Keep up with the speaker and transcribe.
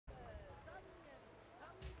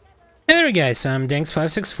Hey there guys, I'm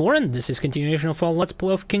Danks564 and this is continuation of our Let's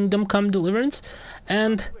Play of Kingdom Come Deliverance.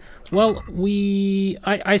 And, well,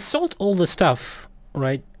 I sold all the stuff,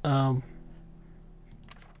 right? Not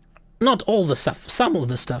all the stuff, some of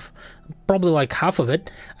the stuff. Probably like half of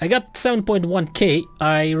it. I got 7.1k,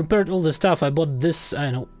 I repaired all the stuff, I bought this,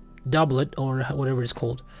 I don't know, doublet or whatever it's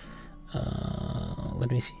called.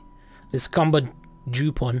 Let me see. This combat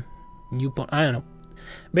Jupon, I don't know.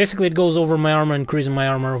 Basically it goes over my armor, increasing my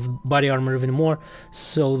armor of body armor even more,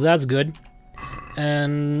 so that's good.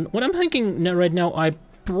 And what I'm thinking right now, I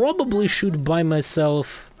probably should buy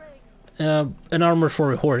myself an armor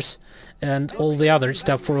for a horse and all the other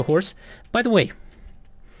stuff for a horse. By the way,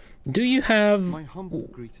 do you have... My humble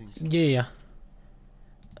greetings. Yeah.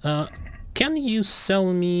 Can you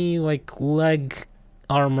sell me like leg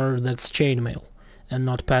armor that's chainmail and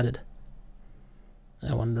not padded?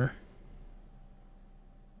 I wonder.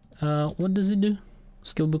 What does it do?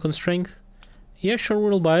 Skill book on strength? Yeah, sure,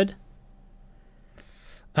 we'll buy it.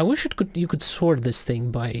 I wish you could sort this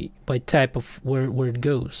thing by type of where it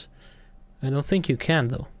goes. I don't think you can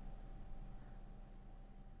though.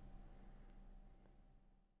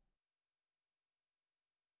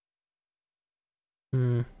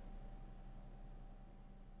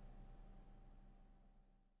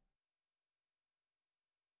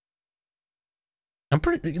 I'm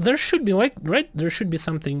pretty. There should be like there should be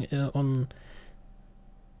something on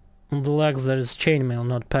the legs that is chainmail,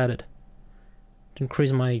 not padded. To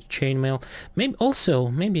increase my chainmail.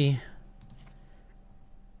 Maybe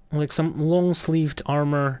like some long-sleeved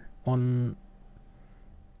armor on.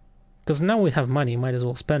 Because now we have money, might as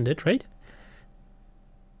well spend it, right?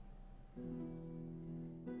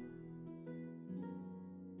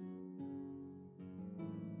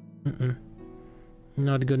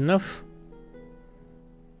 Not good enough.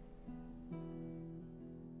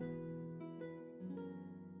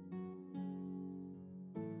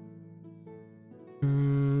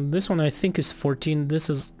 This one I think is 14. This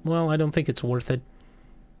is, well, I don't think it's worth it.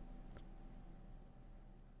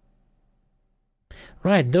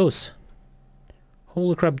 Right, those.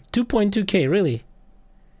 Holy crap, 2.2k, really?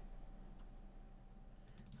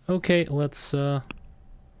 Okay, let's might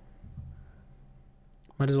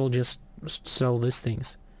as well just sell these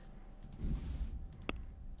things.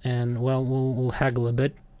 And, well, we'll haggle a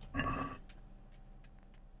bit.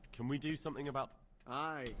 Can we do something about...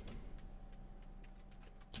 Aye.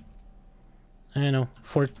 I know.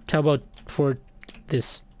 How about for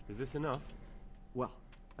this? Is this enough? Well,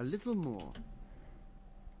 a little more.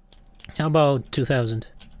 How about 2,000?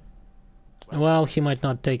 Well, he might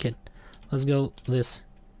not take it. Let's go this.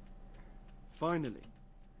 Finally.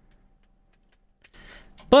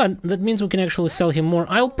 But that means we can actually sell him more.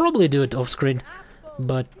 I'll probably do it off screen.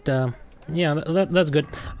 But yeah, that's good.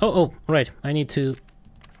 Oh, right. I need to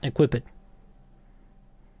equip it.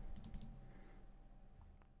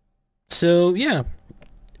 So yeah,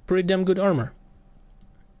 pretty damn good armor.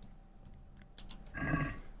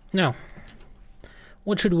 Now,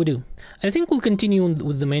 what should we do? I think we'll continue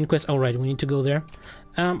with the main quest. Alright, we need to go there.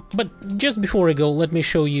 But just before I go, let me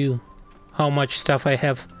show you how much stuff I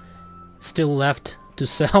have still left to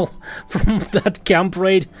sell from that camp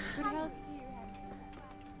raid.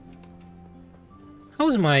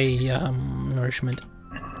 How's my nourishment?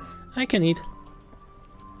 I can eat.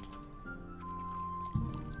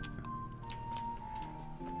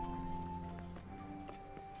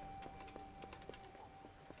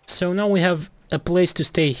 So now we have a place to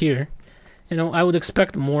stay here. You know, I would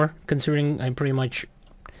expect more, considering I pretty much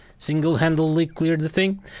single-handedly cleared the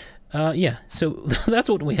thing. Yeah, so that's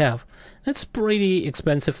what we have. That's pretty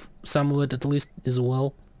expensive, some of it at least as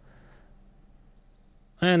well.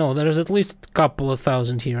 I know, there's at least a couple of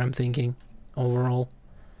thousand here, I'm thinking, overall.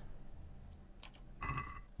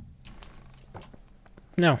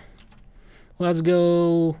 Now, let's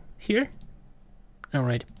go here.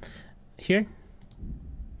 Alright, here.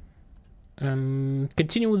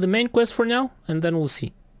 Continue with the main quest for now, and then we'll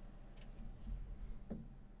see.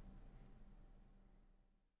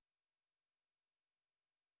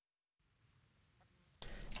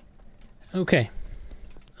 Okay.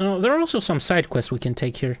 There are also some side quests we can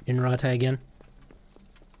take here in Rata again.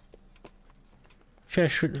 Which I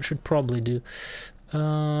should probably do.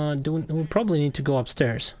 We probably need to go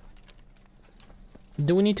upstairs.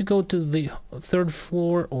 Do we need to go to the 3rd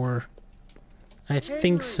floor, or... I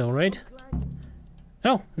think so, right?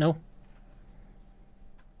 Oh, no.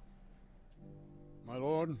 My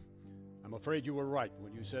lord, I'm afraid you were right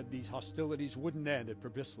when you said these hostilities wouldn't end at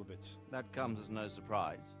Probislavitz. That comes as no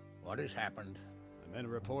surprise. What has happened? The men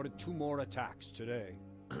reported 2 more attacks today.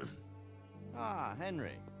 Ah,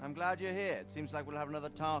 Henry. I'm glad you're here. It seems like we'll have another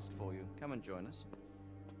task for you. Come and join us.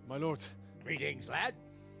 My lord. Greetings, lad.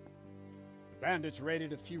 Bandits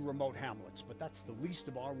raided a few remote hamlets, but that's the least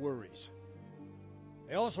of our worries.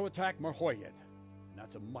 They also attacked Merhoyed, and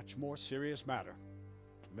that's a much more serious matter.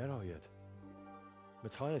 Merhoyed.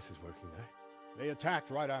 Matthias is working there. They attacked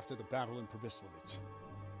right after the battle in Probislavitz.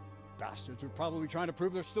 Bastards are probably trying to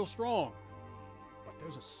prove they're still strong. But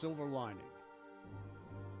there's a silver lining.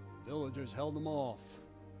 The villagers held them off,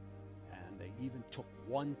 and they even took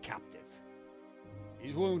one captive.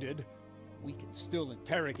 He's wounded, but we can still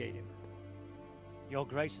interrogate him. Your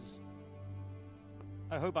Graces,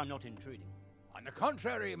 I hope I'm not intruding. On the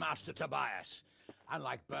contrary, Master Tobias.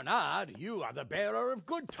 Unlike Bernard, you are the bearer of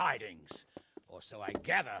good tidings. Or so I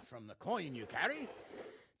gather from the coin you carry.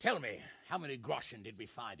 Tell me, how many groschen did we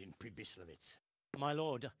find in Probislavitz? My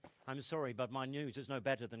lord, I'm sorry, but my news is no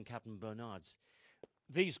better than Captain Bernard's.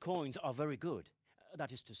 These coins are very good.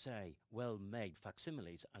 That is to say, well-made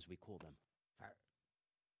facsimiles, as we call them.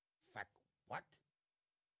 What?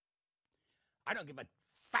 I don't give a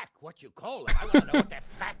what you call them. I want to know what they're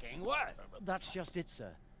facking worth. That's just it,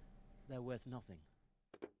 sir. They're worth nothing.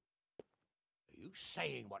 Are you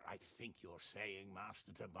saying what I think you're saying,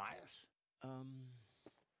 Master Tobias?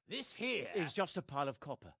 This here is just a pile of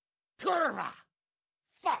copper. Curva!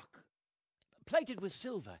 Fuck! Plated with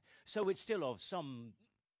silver, so it's still of some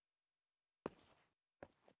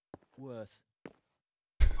worth.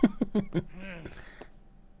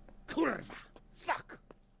 Curva! Fuck!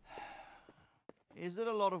 Is it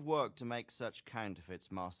a lot of work to make such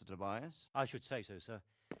counterfeits, Master Tobias? I should say so, sir.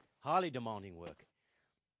 Highly demanding work.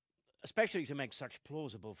 Especially to make such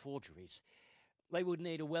plausible forgeries. They would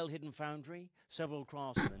need a well-hidden foundry, several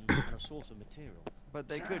craftsmen, and a source of material. But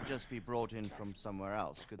they could just be brought in from somewhere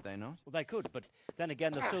else, could they not? Well, they could, but then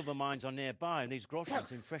again, the silver mines are nearby, and these groschen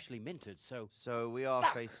seem freshly minted, so... So we are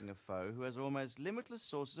facing a foe who has almost limitless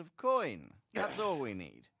sources of coin. That's all we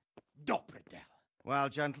need. Doppeldecker. Well,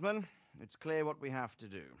 gentlemen, it's clear what we have to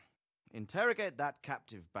do. Interrogate that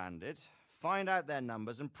captive bandit, find out their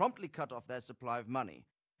numbers, and promptly cut off their supply of money.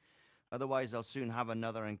 Otherwise, they'll soon have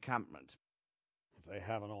another encampment. If they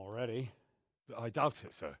haven't already. I doubt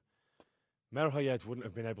it, sir. Merhoyed wouldn't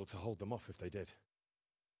have been able to hold them off if they did.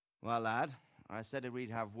 Well, lad, I said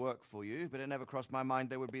we'd have work for you, but it never crossed my mind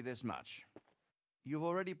there would be this much. You've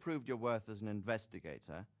already proved your worth as an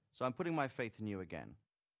investigator, so I'm putting my faith in you again.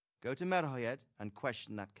 Go to Merhoyed and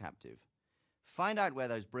question that captive. Find out where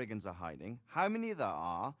those brigands are hiding, how many there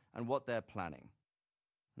are, and what they're planning.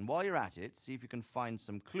 And while you're at it, see if you can find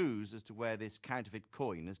some clues as to where this counterfeit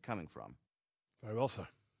coin is coming from. Very well, sir.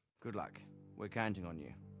 Good luck. We're counting on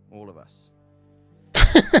you. All of us.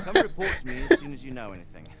 Come report to me as soon as you know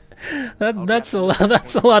anything. That's a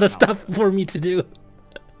lot of stuff for me to do.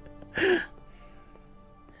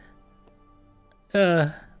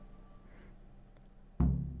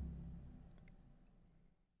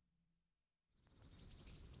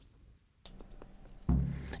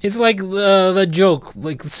 It's like the joke,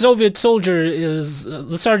 like the Soviet soldier is,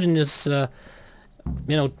 the sergeant is, you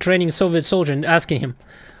know, training a Soviet soldier and asking him,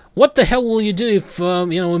 what the hell will you do if,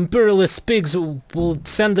 you know, imperialist pigs will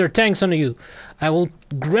send their tanks on you? I will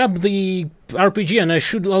grab the RPG and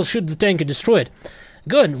I'll shoot the tank and destroy it.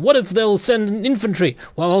 Good. What if they'll send an infantry?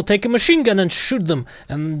 Well, I'll take a machine gun and shoot them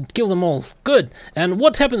and kill them all. Good. And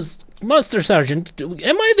what happens, Master Sergeant?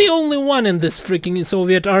 Am I the only one in this freaking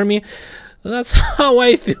Soviet army? That's how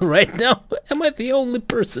I feel right now. Am I the only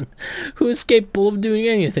person who is capable of doing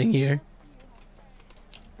anything here?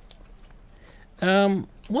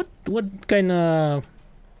 What kind of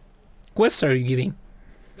quests are you giving?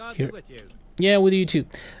 Here. With you. Yeah, with you too.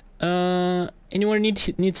 Anyone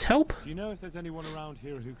needs help? Do you know if there's anyone around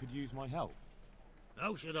here who could use my help?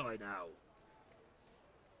 How should I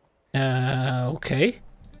know? Okay.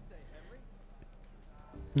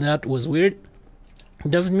 That was weird.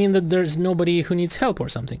 Doesn't mean that there's nobody who needs help or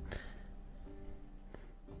something.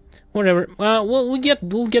 Whatever. We'll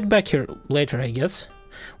get back here later, I guess.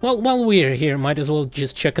 Well, while we're here, might as well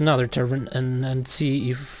just check another tavern and see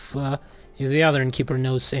if the other innkeeper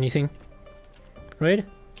knows anything. Right?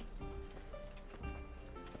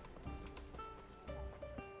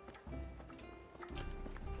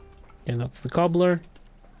 Yeah, that's the cobbler.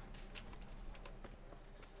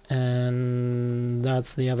 And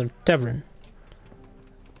that's the other tavern.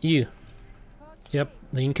 You. Yep,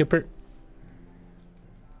 the innkeeper.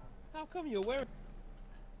 How come you're wearing...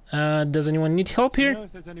 Does anyone need help here? Do you know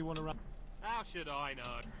if there's anyone around? How should I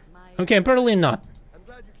know? Okay, apparently not. I'm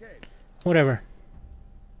glad you came. Whatever.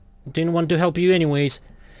 Didn't want to help you anyways.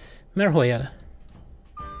 Merhoyed.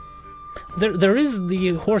 There is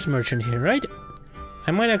the horse merchant here, right?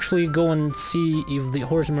 I might actually go and see if the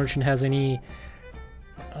horse merchant has any...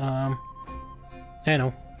 I don't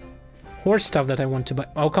know. Horse stuff that I want to buy.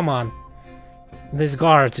 Oh, come on. These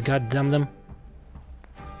guards, god damn them.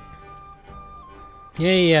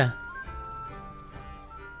 Yeah.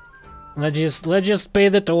 Let's just pay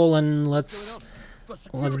the toll and let's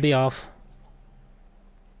be off.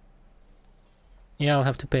 Yeah, I'll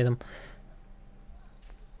have to pay them.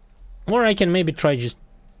 Or I can maybe try just...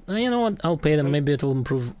 you know what? I'll pay them. Maybe it'll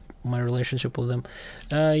improve my relationship with them.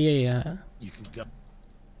 Yeah. You can go.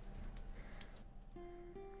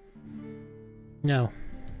 No.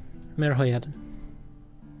 Merhoyad.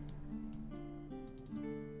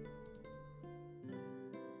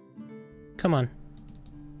 Come on.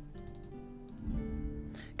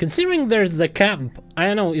 Considering there's the camp, I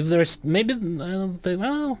don't know if there's maybe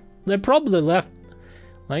well, they probably left,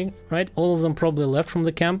 like, right? All of them probably left from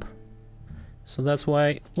the camp, so that's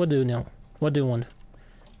why. What do you know? What do you want?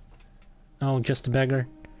 Oh, just a beggar.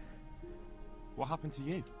 What happened to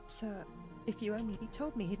you? Sir, if you only... He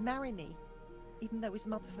told me he'd marry me, even though his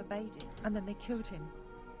mother forbade it, and then they killed him.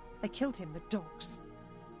 They killed him, the dogs.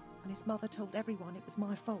 And his mother told everyone it was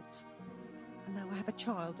my fault. And now I have a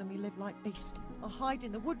child and we live like beasts. I hide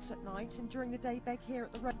in the woods at night and during the day beg here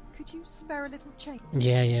at the road. Could you spare a little change?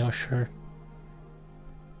 Yeah, sure.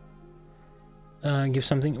 Give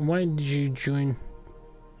something. Why did you join?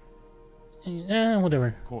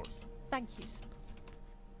 Whatever. Of course. Thank you, sir.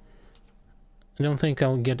 I don't think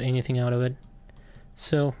I'll get anything out of it.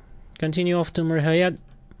 So, continue off to Merhayat.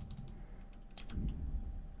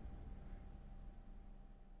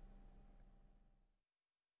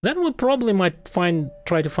 Then we probably might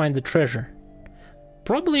try to find the treasure.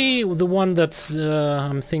 Probably the one that's,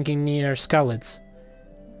 I'm thinking, near Skalitz.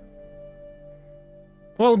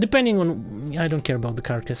 Well, depending on... I don't care about the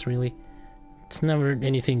carcass, really. It's never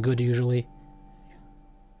anything good, usually.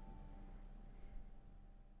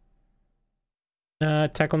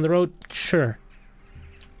 Attack on the road? Sure.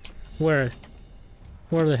 Where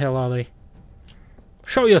the hell are they?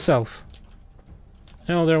 Show yourself!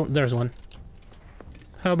 Oh, there's one.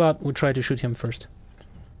 How about we try to shoot him first?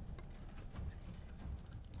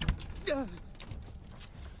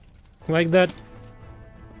 Like that?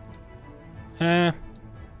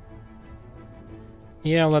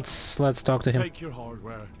 Yeah, let's talk to him. Take your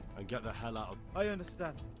hardware and get the hell out of... I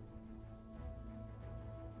understand.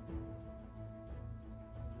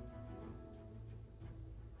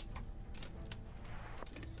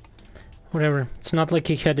 Whatever. It's not like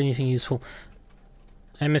he had anything useful.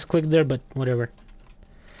 I misclicked there, but whatever.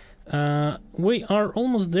 We are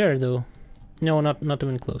almost there, though. No, not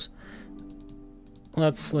even close.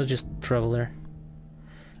 Let's just travel there.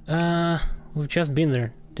 We've just been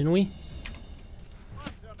there, didn't we?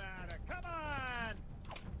 What's the matter? Come on!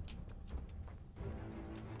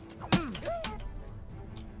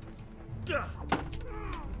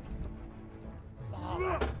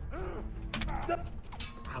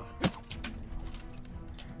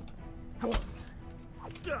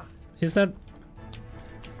 Is that...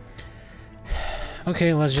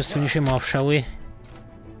 Okay, let's just finish him off, shall we?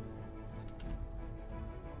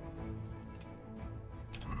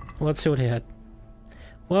 Let's see what he had.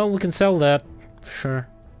 Well, we can sell that, sure.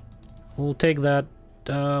 We'll take that.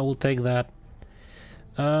 We'll take that.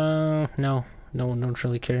 No, don't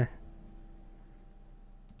really care.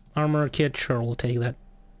 Armor kit, sure, we'll take that.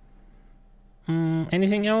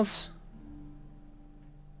 Anything else?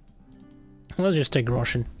 Let's just take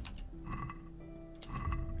Roshan.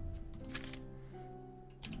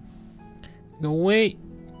 Go away.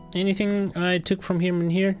 Anything I took from him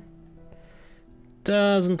in here?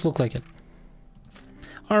 Doesn't look like it.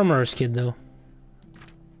 Armorer's kit, though.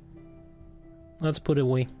 Let's put it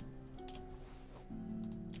away.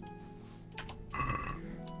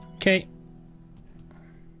 Okay.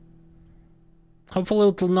 Hopefully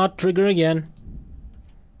it will not trigger again.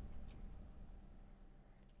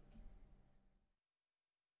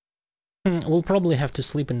 We'll probably have to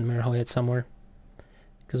sleep in Merhoyat somewhere.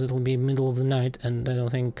 Because it'll be middle of the night and I don't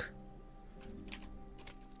think...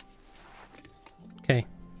 Okay.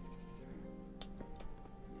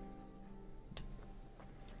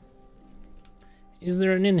 Is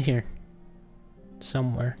there an inn here?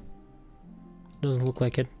 Somewhere. Doesn't look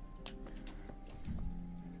like it.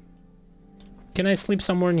 Can I sleep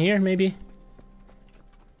somewhere in here, maybe?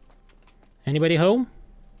 Anybody home?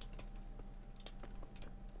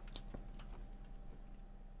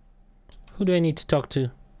 Who do I need to talk to?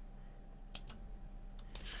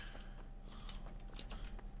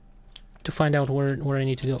 To find out where I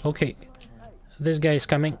need to go. Okay. This guy is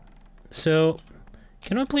coming. So,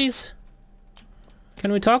 can I please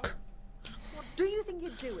Can we talk? What do you think you're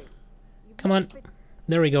doing? Come on.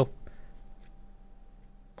 There we go.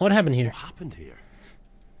 What happened here? What happened here?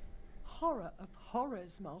 Horror of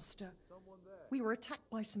horrors, Master. We were attacked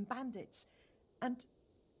by some bandits, and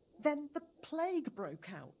then the plague broke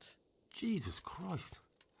out. Jesus Christ.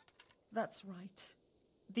 That's right.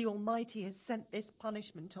 The Almighty has sent this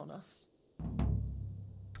punishment on us.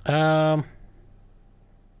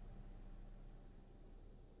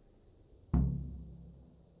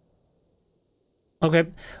 Okay.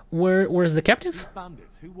 Where's the captive? These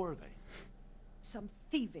bandits, who were they? Some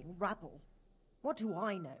thieving rabble. What do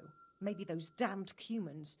I know? Maybe those damned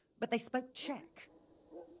humans, but they spoke Czech.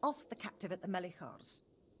 Ask the captive at the Melichars.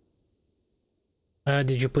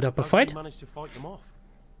 Did you put up a How did fight? you manage to fight them off?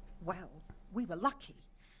 Well, we were lucky.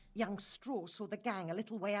 Young Straw saw the gang a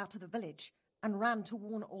little way out of the village and ran to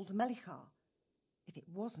warn old Melichar. If it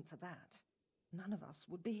wasn't for that, none of us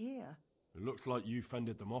would be here. It looks like you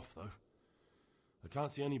fended them off, though. I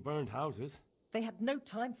can't see any burned houses. They had no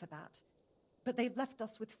time for that, but they've left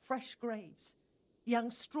us with fresh graves.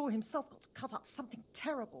 Young Straw himself got cut up something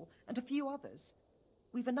terrible, and a few others.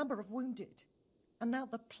 We've a number of wounded, and now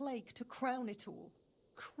the plague to crown it all.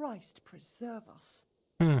 Christ preserve us.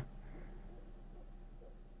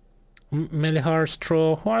 Melichar,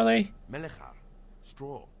 Straw, who are they? Melichar,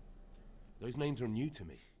 Straw. Those names are new to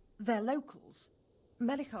me. They're locals.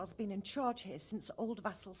 Melichar's been in charge here since old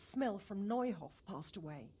vassal Smil from Neuhof passed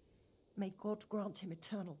away. May God grant him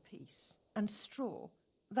eternal peace. And Straw,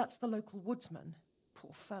 that's the local woodsman.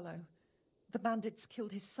 Poor fellow. The bandits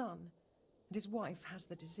killed his son, and his wife has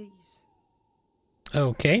the disease.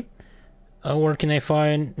 Okay. Where can I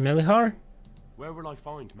find Melichar? Where will I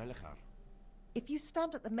find Melichar? If you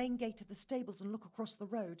stand at the main gate of the stables and look across the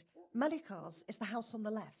road, Melichar's is the house on the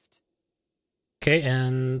left. Okay,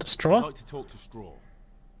 and Straw? I'd like to talk to Straw.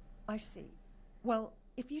 I see. Well,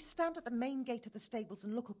 if you stand at the main gate of the stables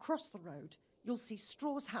and look across the road, you'll see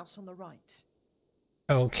Straw's house on the right.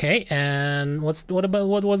 Okay, and what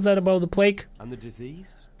was that about the plague? And the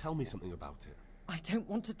disease? Tell me something about it. I don't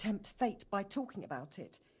want to tempt fate by talking about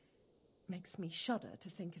it. Makes me shudder to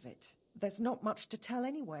think of it. There's not much to tell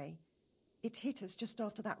anyway. It hit us just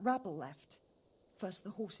after that rabble left. First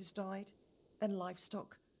the horses died, then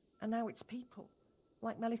livestock, and now it's people.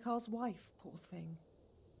 Like Melichar's wife, poor thing.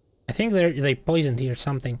 I think they poisoned here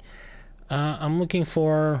something. I'm looking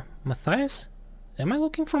for Matthias? Am I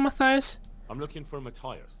looking for Matthias? I'm looking for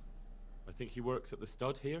Matthias. I think he works at the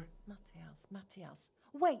stud here. Matthias.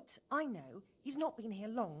 Wait, I know. He's not been here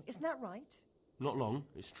long, isn't that right? Not long,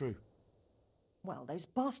 it's true. Well, those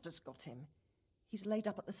bastards got him. He's laid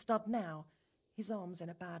up at the stud now. His arm's in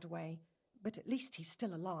a bad way, but at least he's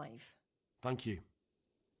still alive. Thank you.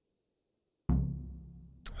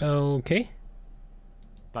 Okay.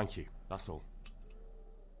 Thank you, that's all.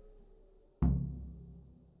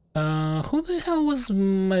 Who the hell was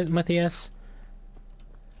Matthias?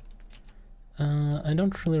 I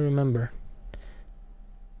don't really remember.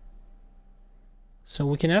 So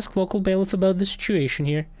we can ask local bailiff about the situation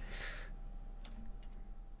here.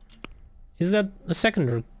 Is that a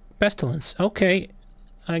secondary pestilence? Okay,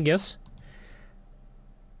 I guess.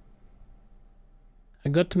 I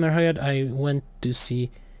got to Merhayat. I went to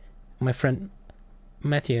see my friend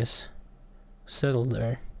Matthias settled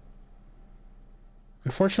there.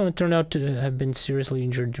 Unfortunately, it turned out to have been seriously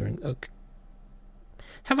injured during... Okay.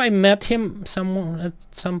 Have I met him somewhere at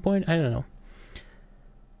some point? I don't know.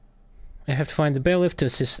 I have to find the bailiff to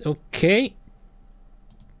assist. Okay.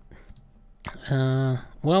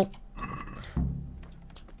 Well,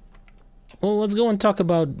 let's go and talk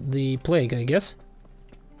about the plague, I guess.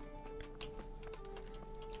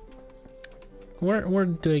 Where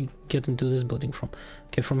do I get into this building from?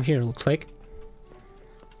 Okay, from here, looks like.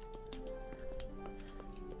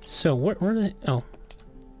 So, where are they? Oh.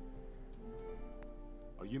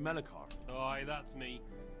 Are you Melichar? Aye, that's me.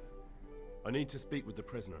 I need to speak with the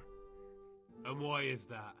prisoner. And why is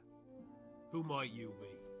that? Who might you be?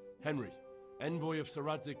 Henry, envoy of Sir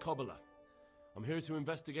Radzig Kobyla. I'm here to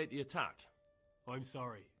investigate the attack. I'm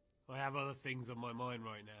sorry. I have other things on my mind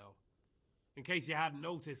right now. In case you hadn't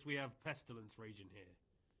noticed, we have pestilence raging here.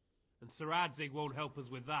 And Sir Radzig won't help us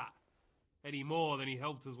with that. Any more than he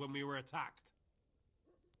helped us when we were attacked.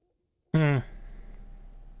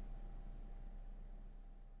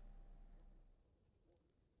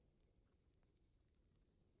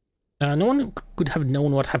 No one could have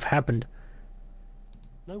known what have happened.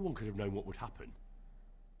 No one could have known what would happen.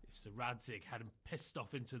 If Sir Radzig hadn't pissed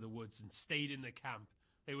off into the woods and stayed in the camp,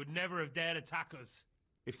 they would never have dared attack us.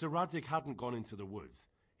 If Sir Radzig hadn't gone into the woods,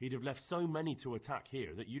 he'd have left so many to attack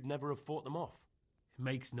here that you'd never have fought them off. It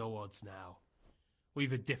makes no odds now.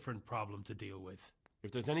 We've a different problem to deal with.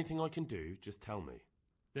 If there's anything I can do, just tell me.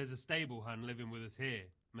 There's a stable hand living with us here,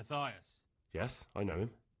 Matthias. Yes, I know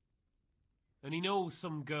him. And he knows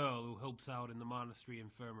some girl who helps out in the monastery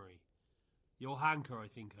infirmary. Johanka, I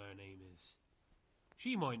think her name is.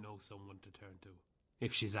 She might know someone to turn to,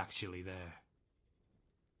 if she's actually there.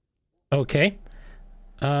 Okay.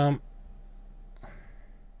 You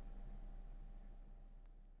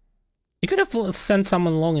could have sent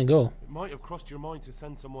someone long ago. It might have crossed your mind to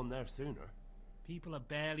send someone there sooner. People are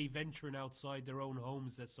barely venturing outside their own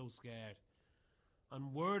homes, they're so scared.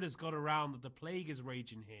 And word has got around that the plague is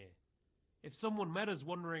raging here. If someone met us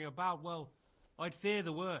wandering about, well, I'd fear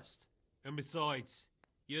the worst. And besides,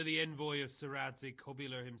 you're the envoy of Saradzig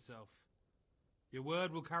Kobyla himself. Your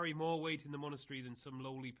word will carry more weight in the monastery than some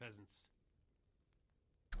lowly peasants.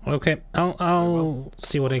 Okay, I'll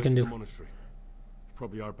see what I can do. Monastery. It's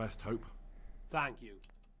probably our best hope. Thank you.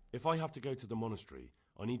 If I have to go to the monastery,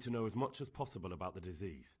 I need to know as much as possible about the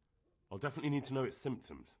disease. I'll definitely need to know its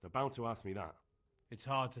symptoms. They're bound to ask me that. It's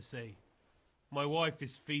hard to say. My wife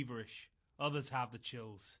is feverish. Others have the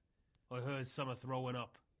chills. I heard some are throwing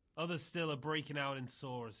up. Others still are breaking out in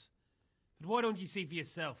sores. But why don't you see for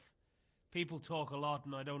yourself? People talk a lot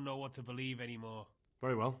and I don't know what to believe anymore.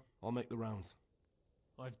 Very well, I'll make the rounds.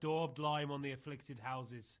 I've daubed lime on the afflicted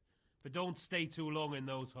houses, but don't stay too long in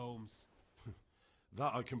those homes.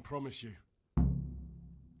 That I can promise you.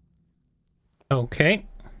 Okay.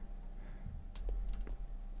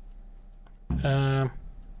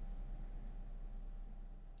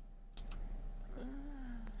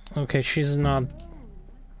 Okay, she's not...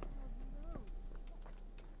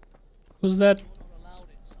 Who's that?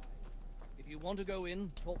 If you want to go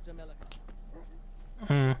in, talk to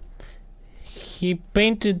Melika. He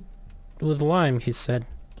painted with lime, he said.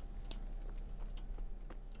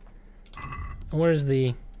 Where's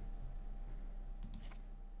the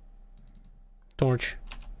torch?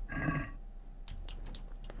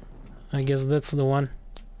 I guess that's the one.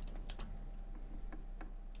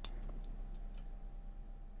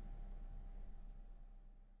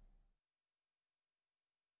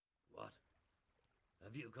 What?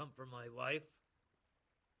 Have you come for my wife?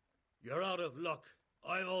 You're out of luck.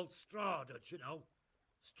 I'm old Straw, don't you know?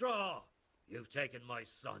 Straw! You've taken my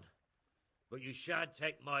son. But you shan't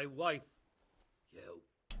take my wife. You...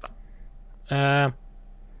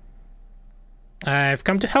 I've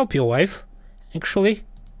come to help your wife, actually.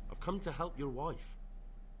 I've come to help your wife.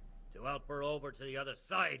 To help her over to the other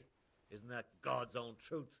side. Isn't that God's own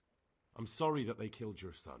truth? I'm sorry that they killed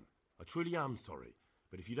your son. I truly am sorry.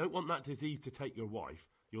 But if you don't want that disease to take your wife,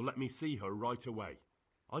 you'll let me see her right away.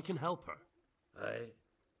 I can help her.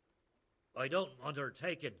 I don't want her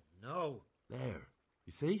taken, no. There.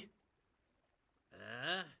 You see?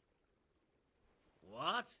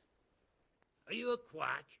 What? Are you a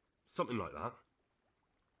quack? Something like that.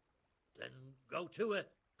 Then go to it.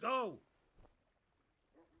 Go!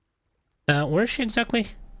 Where is she exactly?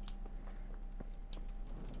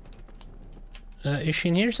 Is she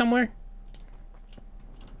in here somewhere?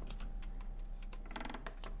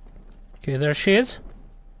 Okay, there she is.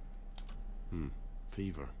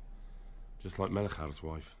 Fever. Just like Melichar's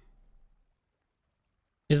wife.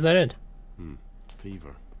 Is that it?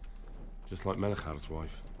 Fever. Just like Melichar's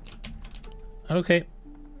wife. Okay.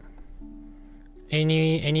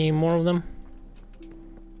 Any more of them?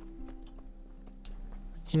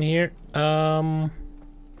 In here? I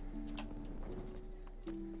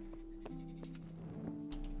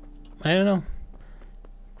don't know.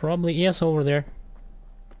 Probably yes, over there.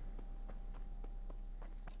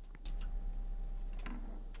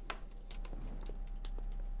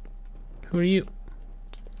 Who are you?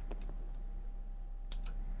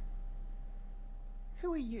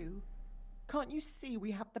 Who are you? Can't you see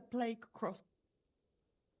we have the plague across?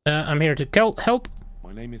 I'm here to help.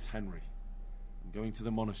 My name is Henry. I'm going to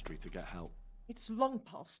the monastery to get help. It's long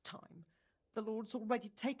past time. The Lord's already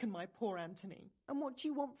taken my poor Anthony. And what do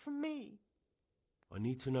you want from me? I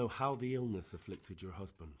need to know how the illness afflicted your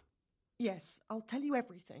husband. Yes, I'll tell you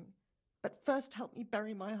everything. But first help me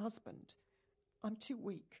bury my husband. I'm too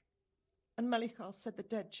weak. And Melichar said the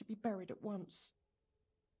dead should be buried at once.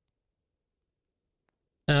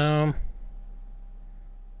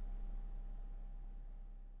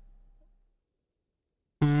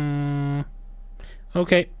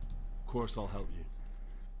 Okay. Of course I'll help you.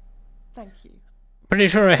 Thank you. Pretty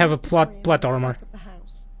sure I have a plot armor. Of the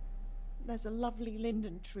house. There's a lovely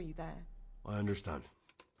linden tree there. I understand.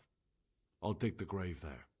 I'll dig the grave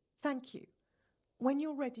there. Thank you. When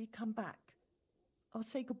you're ready, come back. I'll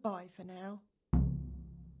say goodbye for now.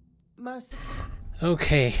 Merciful.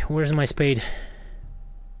 Okay, where's my spade?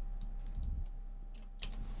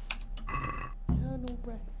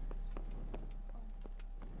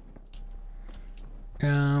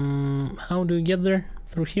 How do we get there?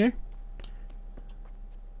 Through here?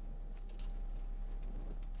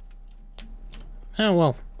 Oh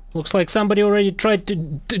well, looks like somebody already tried to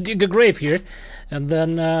dig a grave here and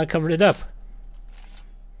then covered it up.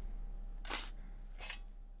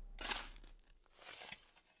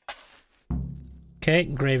 Okay,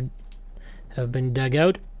 grave have been dug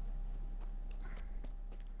out.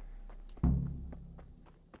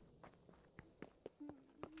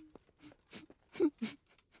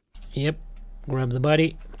 Yep, grab the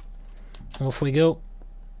body. Off we go.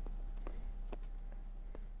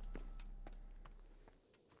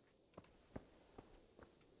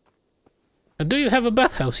 Do you have a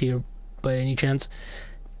bathhouse here, by any chance?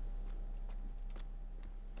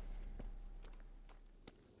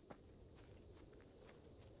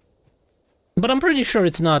 But I'm pretty sure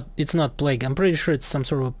it's not plague. I'm pretty sure it's some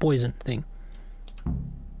sort of a poison thing.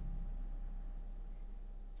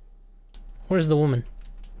 Where's the woman?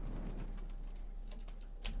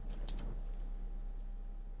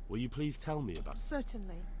 Will you please tell me about...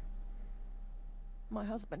 Certainly. My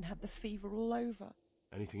husband had the fever all over.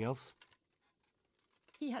 Anything else?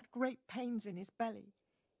 He had great pains in his belly.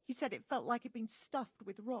 He said it felt like it'd been stuffed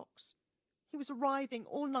with rocks. He was writhing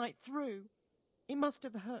all night through. It must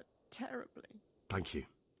have hurt terribly. Thank you.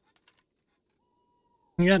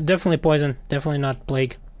 Yeah, definitely poison. Definitely not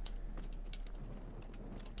plague.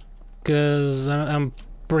 Because I'm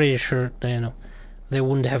pretty sure, you know, they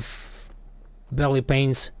wouldn't have belly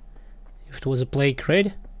pains if it was a plague,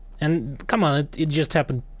 right? And come on, it just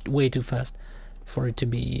happened way too fast for it to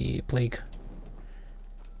be plague.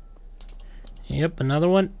 Yep, another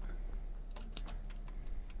one.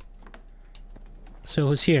 So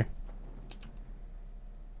who's here?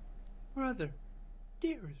 Brother,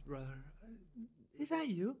 dearest brother, is that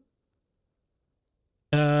you?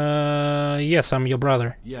 Yes, I'm your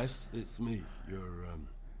brother. Yes, it's me, your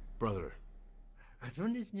brother.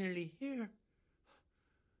 Everyone is nearly here.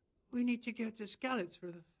 We need to get the scallops for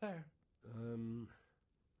the fair.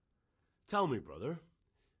 Tell me, brother,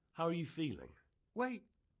 how are you feeling? Wait,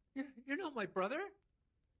 you're not my brother?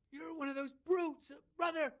 You're one of those brutes.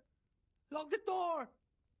 Brother, lock the door.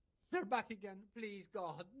 They're back again. Please,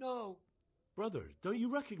 God, no. Brother, don't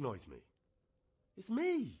you recognize me? It's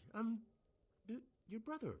me. I'm your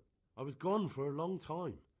brother. I was gone for a long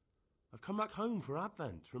time. I've come back home for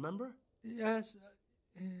Advent, remember? Yes,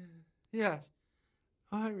 yes,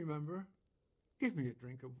 I remember. Give me a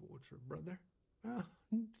drink of water, brother.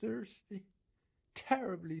 I'm thirsty,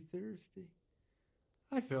 terribly thirsty.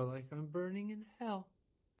 I feel like I'm burning in hell.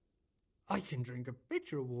 I can drink a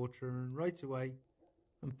pitcher of water and right away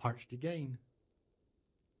I'm parched again.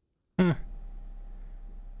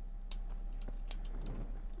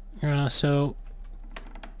 So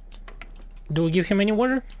do we give him any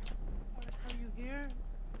water? Are you here?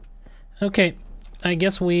 Okay, I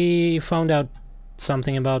guess we found out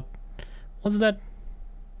something about... What's that?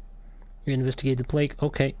 You investigate the plague.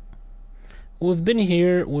 Okay. We've been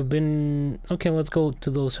here, we've been... Okay, let's go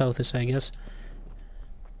to those houses, I guess.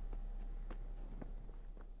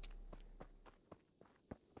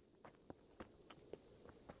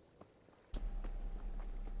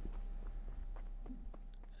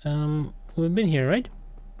 We've been here, right?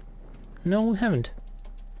 No, we haven't.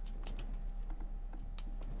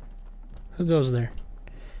 Who goes there?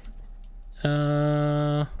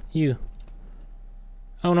 You.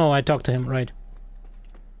 Oh no, I talked to him, right.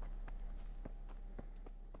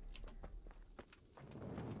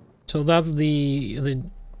 So that's the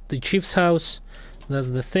chief's house. That's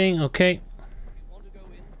the thing, okay.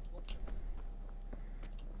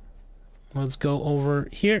 Let's go over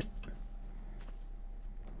here.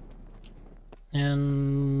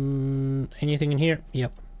 And anything in here?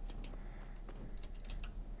 Yep.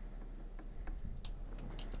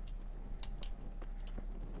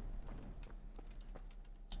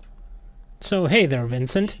 So hey there,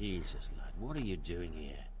 Vincent. Jesus, lad, what are you doing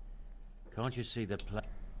here? Can't you see the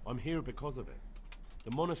I'm here because of it.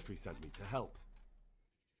 The monastery sent me to help.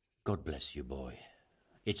 God bless you, boy.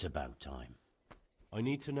 It's about time. I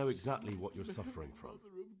need to know exactly what you're suffering from.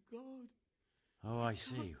 Oh, I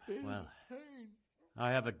see. Well,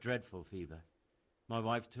 I have a dreadful fever. My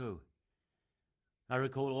wife too. I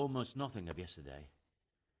recall almost nothing of yesterday.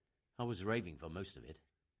 I was raving for most of it.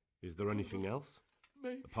 Is there anything else?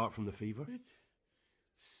 Apart from the fever?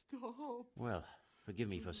 Stop. Well, forgive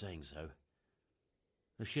me for saying so.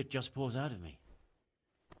 The shit just pours out of me.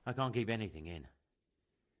 I can't keep anything in.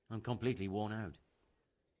 I'm completely worn out.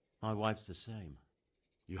 My wife's the same.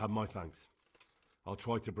 You have my thanks. I'll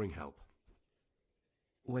try to bring help.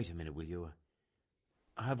 Wait a minute, will you?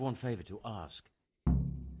 I have one favor to ask.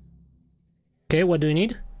 Okay, what do you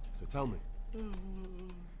need? So tell me.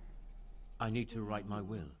 I need to write my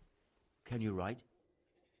will. Can you write?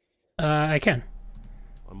 I can.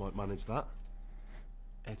 I might manage that.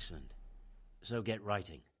 Excellent. So get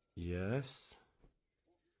writing. Yes.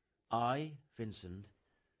 I, Vincent,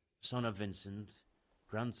 son of Vincent,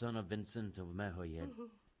 grandson of Vincent of Merhoyed,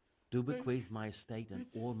 do bequeath my estate and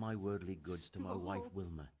all my worldly goods to my wife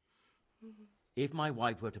Wilma. If my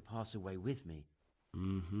wife were to pass away with me,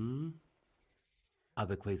 I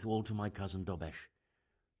bequeath all to my cousin Dobesh,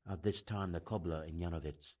 at this time the cobbler in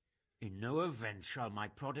Yanovitz. In no event shall my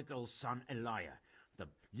prodigal son Elia, the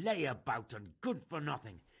layabout and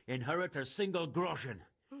good-for-nothing, inherit a single groschen,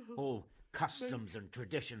 all customs and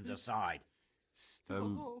traditions aside.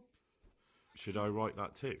 Should I write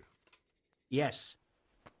that too? Yes,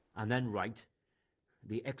 and then write,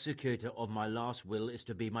 the executor of my last will is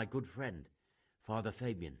to be my good friend, Father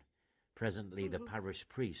Fabian, presently the parish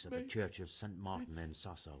priest of the Church of St. Martin in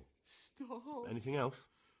Sasso. Anything else?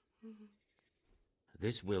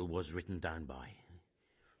 This will was written down by...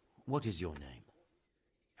 What is your name?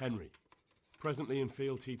 Henry. Presently in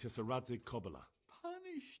fealty to Sir Radzig Kobyla.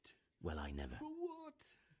 Punished? Well, I never. For what?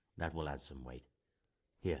 That will add some weight.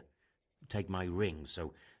 Here, take my ring,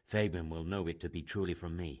 so Fabian will know it to be truly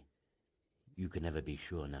from me. You can never be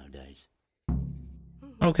sure nowadays.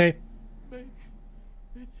 Okay. Make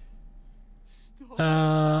it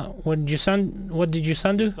stop. What did your son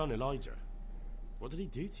do? Your son Elijah. What did he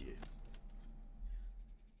do to you?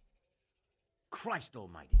 Christ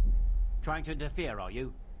almighty. Trying to interfere, are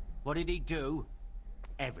you? What did he do?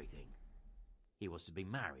 Everything. He was to be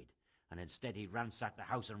married, and instead he ransacked the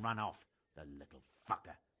house and ran off. The little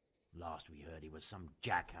fucker. Last we heard he was some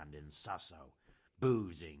jackhand in Sasso.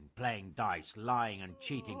 Boozing, playing dice, lying and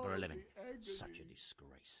cheating for a living. Such a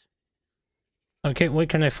disgrace. Okay, where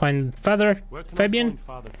can I find Father Fabian? I find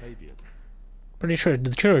Father Fabian? Pretty sure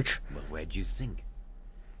the church. Well, where do you think?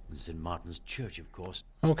 In St. Martin's Church, of course.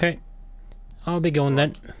 Okay. I'll be going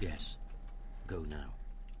then. Yes. Go now.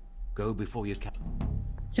 Go before you can.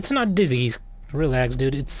 It's not disease. Relax,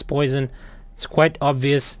 dude. It's poison. It's quite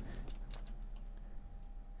obvious.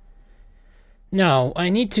 Now, I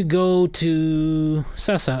need to go to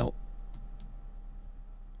Sasa.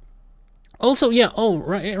 Also, yeah, oh,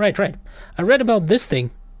 right. I read about this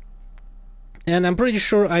thing. And I'm pretty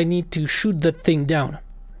sure I need to shoot that thing down.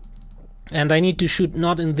 And I need to shoot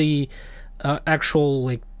not in the actual,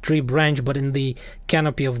 like, tree branch, but in the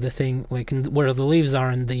canopy of the thing, like, where the leaves are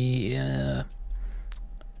and the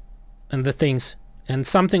things. And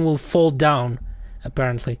something will fall down,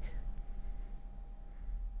 apparently.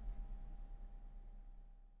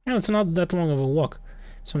 No, it's not that long of a walk.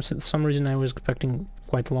 Some reason I was expecting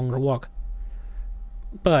quite a longer walk.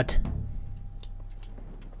 But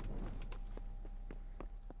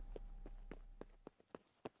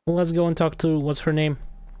let's go and talk to, what's her name?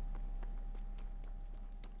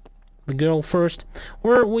 The girl first.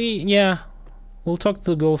 Or we'll talk to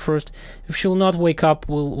the girl first. If she'll not wake up,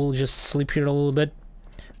 we'll just sleep here a little bit.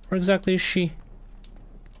 Where exactly is she?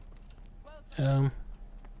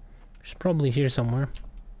 She's probably here somewhere.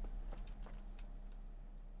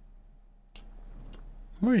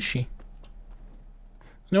 Where is she?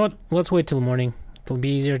 You know what? Let's wait till morning. It'll be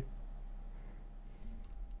easier.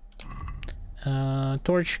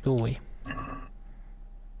 Torch, go away.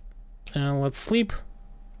 Let's sleep.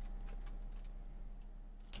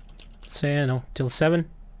 Say, I know, till 7.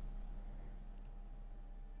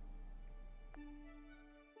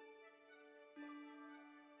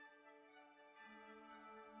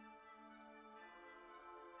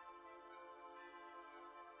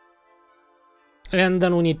 And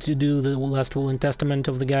then we need to do the last will and testament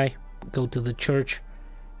of the guy. Go to the church.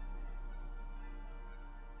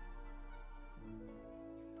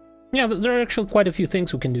 Yeah, there are actually quite a few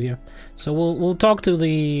things we can do here. So we'll talk to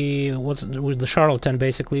the with the charlatan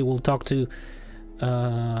basically. We'll talk to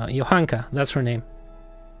Johanka. That's her name.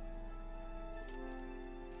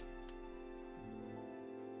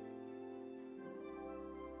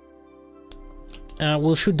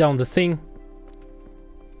 We'll shoot down the thing.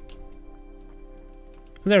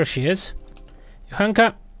 There she is.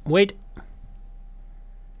 Johanka, wait.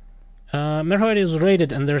 Merhoyed is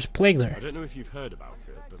raided and there's plague there. I don't know if you've heard about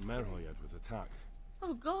it, but Merhoyed was attacked.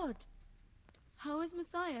 Oh God! How is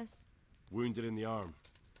Matthias? Wounded in the arm.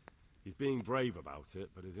 He's being brave about it,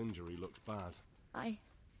 but his injury looks bad. I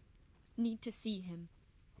need to see him.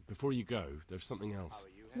 Before you go, there's something else.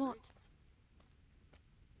 What?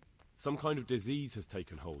 Some kind of disease has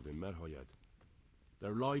taken hold in Merhoyed.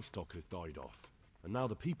 Their livestock has died off, and now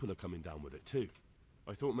the people are coming down with it too.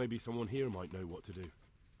 I thought maybe someone here might know what to do.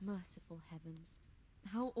 Merciful heavens.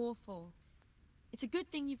 How awful. It's a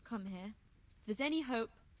good thing you've come here. If there's any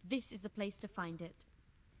hope, this is the place to find it.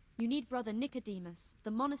 You need Brother Nicodemus,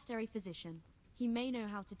 the monastery physician. He may know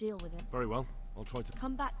how to deal with it. Very well. I'll try to...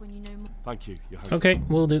 Come back when you know more. Thank you, Your Highness. Okay,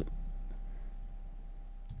 will do.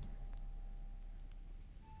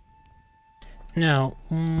 Now,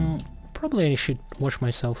 probably I should wash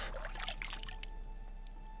myself.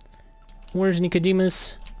 Where's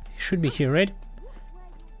Nicodemus? He should be here, right?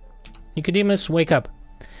 Nicodemus, wake up.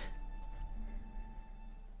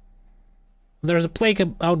 There's a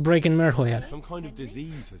plague outbreak in Merhoyad. Some kind of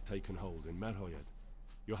disease has taken hold in Merhoyad.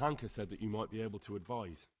 Your Hanker said that you might be able to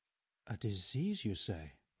advise. A disease, you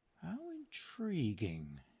say? How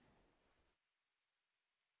intriguing.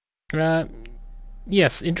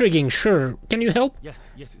 Yes, intriguing, sure. Can you help?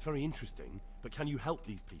 Yes, it's very interesting. But can you help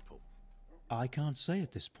these people? I can't say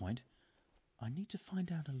at this point. I need to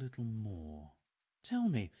find out a little more. Tell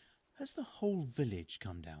me, has the whole village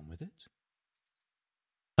come down with it?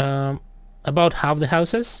 About half the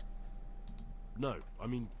houses? No, I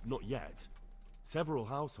mean, not yet. Several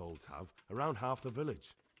households have, around half the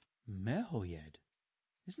village. Merhoyed?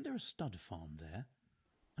 Isn't there a stud farm there?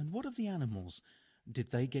 And what of the animals?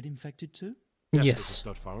 Did they get infected too? Yes. Yes. There's a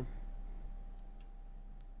stud farm.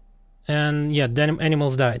 And yeah, the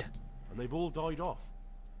animals died. And they've all died off.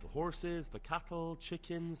 The horses, the cattle,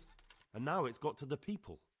 chickens, and now it's got to the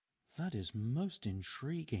people. That is most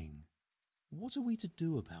intriguing. What are we to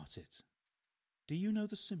do about it? Do you know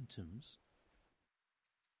the symptoms?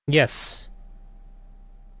 Yes.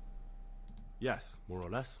 Yes, more or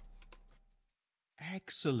less.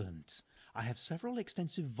 Excellent. I have several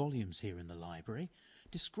extensive volumes here in the library.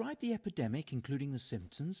 Describe the epidemic, including the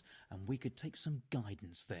symptoms, and we could take some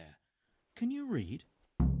guidance there. Can you read?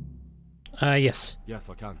 Yes. Yes,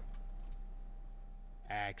 I can.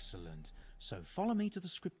 Excellent. So follow me to the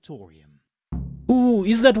scriptorium. Ooh,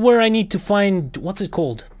 is that where I need to find... what's it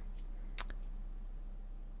called?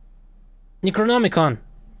 Necronomicon.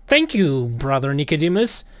 Thank you, Brother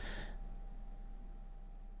Nicodemus.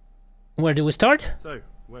 Where do we start? So,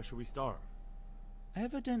 where should we start?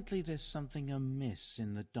 Evidently there's something amiss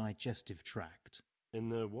in the digestive tract. In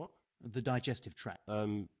the what? The digestive tract.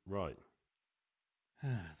 Right.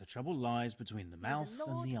 The trouble lies between the mouth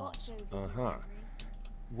and the arse. Uh-huh.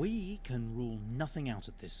 We can rule nothing out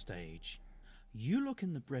at this stage. You look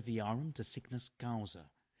in the Breviarum de Sickness Causa.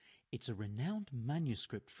 It's a renowned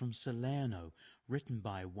manuscript from Salerno, written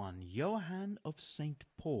by one Johann of St.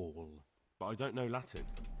 Paul. But I don't know Latin.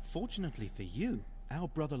 Fortunately for you, our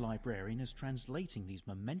brother librarian is translating these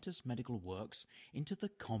momentous medical works into the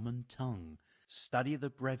common tongue. Study the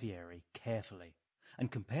breviary carefully and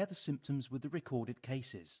compare the symptoms with the recorded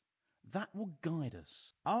cases. That will guide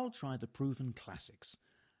us. I'll try the proven classics,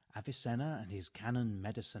 Avicenna and his Canon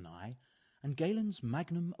Medicinae, and Galen's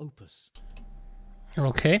Magnum Opus.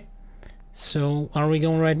 Okay. So, are we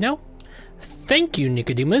going right now? Thank you,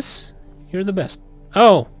 Nicodemus. You're the best.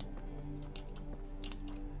 Oh!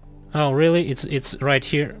 Oh, really? It's right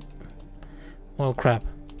here. Well, crap.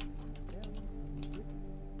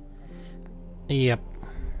 Yep.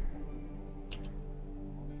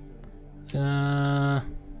 It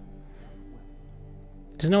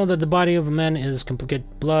is known that the body of a man is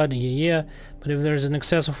complicated blood, yeah, but if there is an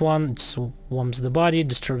excess of one, it swarms the body,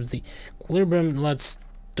 disturbs the equilibrium, leads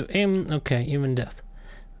to aim, okay, even death.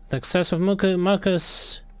 The excess of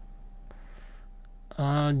mucus,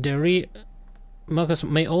 diarrhea, mucus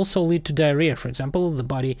may also lead to diarrhea, for example. The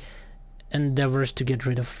body endeavors to get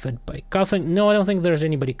rid of it by coughing. No, I don't think there's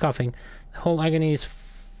anybody coughing. The whole agony is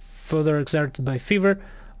further exerted by fever,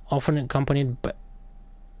 often accompanied by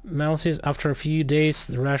melsis. After a few days,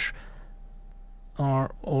 the rash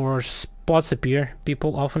or spots appear.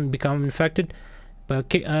 People often become infected by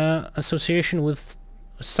association with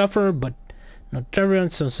sufferer, but not everyone.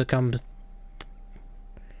 So succumb.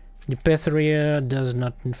 Diphtheria does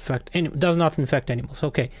not infect animals.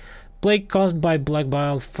 Okay, plague caused by black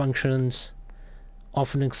bile functions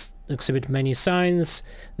often exhibit many signs.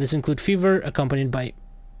 This include fever accompanied by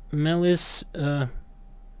melis. I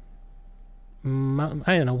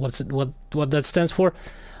don't know what that stands for.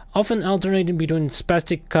 Often alternating between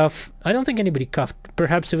spastic cough. I don't think anybody coughed.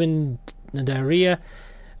 Perhaps even diarrhea,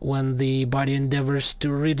 when the body endeavors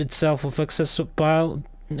to rid itself of excess of bile,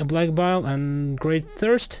 black bile, and great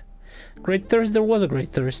thirst. Great thirst. There was a great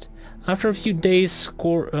thirst. After a few days,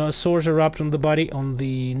 sores erupt on the body, on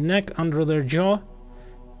the neck, under their jaw,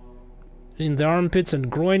 in the armpits and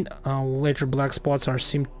groin. Later, black spots are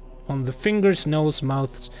seen on the fingers, nose,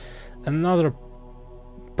 mouth, and other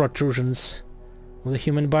protrusions of the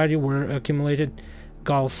human body were accumulated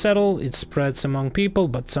galls settle, it spreads among people,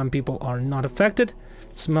 but some people are not affected.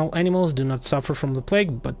 Small animals do not suffer from the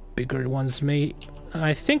plague, but bigger ones may.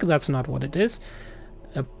 I think that's not what it is.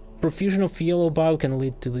 A profusion of yellow bile can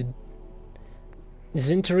lead to the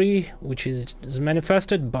dysentery, which is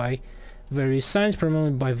manifested by various signs,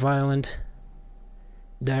 primarily by violent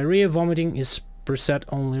diarrhea. Vomiting is present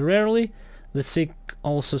only rarely. The sick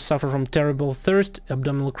also suffer from terrible thirst,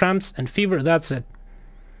 abdominal cramps, and fever. That's it.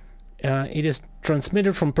 It is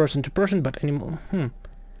transmitted from person to person, but animals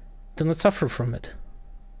do not suffer from it.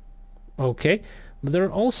 Okay, but there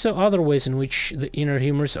are also other ways in which the inner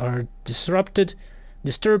humors are disturbed,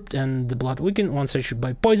 and the blood weakened. One such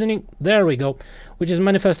by poisoning. There we go, which is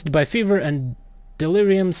manifested by fever and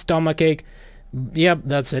delirium, stomachache. Yep,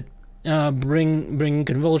 that's it. Bring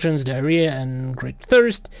convulsions, diarrhea, and great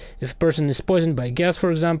thirst. If a person is poisoned by gas,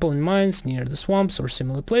 for example, in mines near the swamps or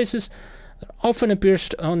similar places, there often appears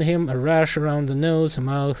on him a rash around the nose and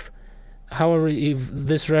mouth. However, if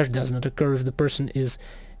this rash does not occur if the person is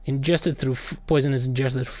ingested through poison is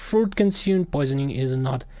ingested through food consumed, poisoning is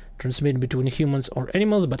not transmitted between humans or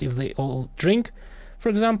animals, but if they all drink, for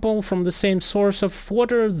example, from the same source of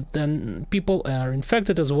water, then people are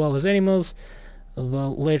infected as well as animals, the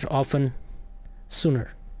later often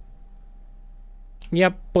sooner.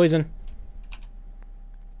 Yep, poison.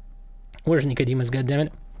 Where's Nicodemus, goddammit?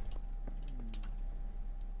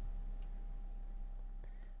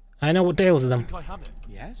 I know what ails them. I have it.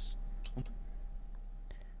 Yes?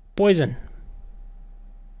 Poison.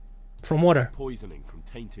 From water. Poisoning from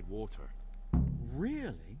tainted water.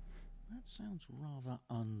 Really? That sounds rather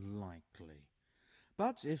unlikely.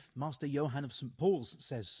 But if Master Johann of St. Paul's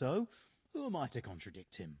says so, who am I to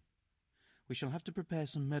contradict him? We shall have to prepare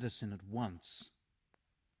some medicine at once.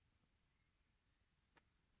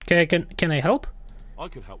 Okay, can I help? I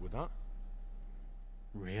could help with that.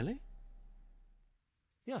 Really?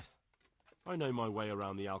 Yes. I know my way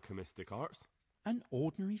around the alchemistic arts. An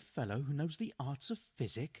ordinary fellow who knows the arts of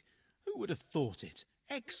physic? Who would have thought it?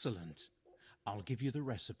 Excellent. I'll give you the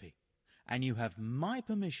recipe, and you have my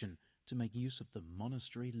permission to make use of the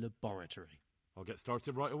monastery laboratory. I'll get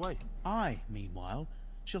started right away. I, meanwhile,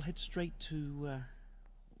 shall head straight to,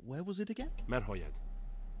 where was it again? Merhoyed.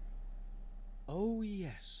 Oh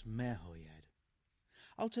yes, Merhoyed.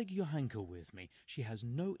 I'll take Johanka with me. She has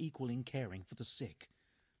no equal in caring for the sick.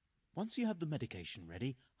 Once you have the medication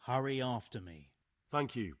ready, hurry after me.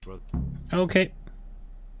 Thank you, brother. Okay.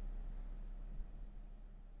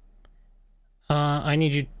 I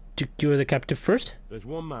need you to cure the captive first. There's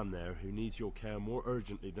one man there who needs your care more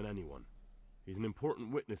urgently than anyone. He's an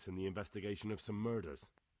important witness in the investigation of some murders.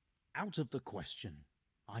 Out of the question.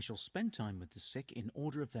 I shall spend time with the sick in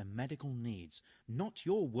order of their medical needs, not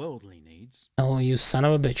your worldly needs. Oh, you son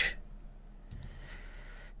of a bitch.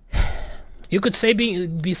 You could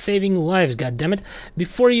be saving lives, goddammit.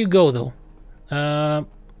 Before you go, though.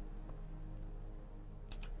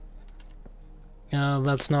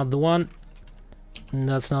 That's not the one.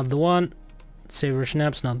 That's not the one. Savor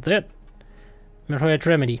Schnapps, not that. Merhoyat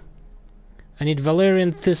Remedy. I need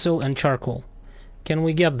valerian, thistle, and charcoal. Can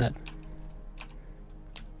we get that?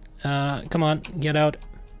 Come on, get out.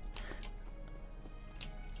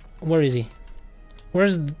 Where is he?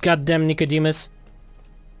 Where's goddamn Nicodemus?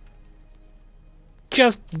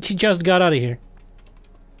 He just got out of here.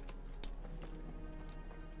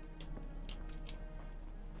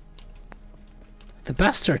 The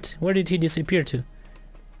bastard! Where did he disappear to?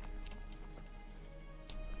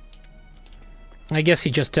 I guess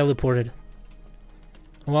he just teleported.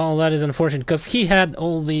 Well, that is unfortunate, because he had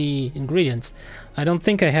all the ingredients. I don't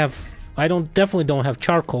think I have... definitely don't have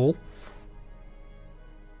charcoal.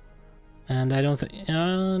 And I don't think...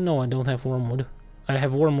 no, I don't have wormwood. I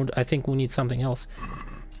have wormwood. I think we need something else.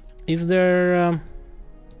 Is there...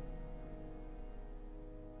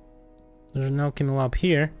 there's an alchemy lab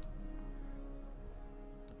here.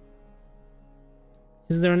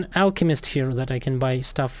 Is there an alchemist here that I can buy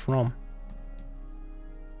stuff from?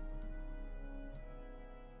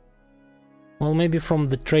 Well, maybe from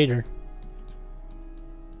the trader.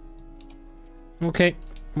 Okay,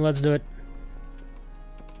 let's do it.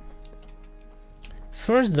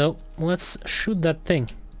 First though, let's shoot that thing.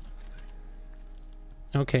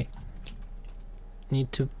 Okay.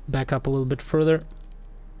 Need to back up a little bit further.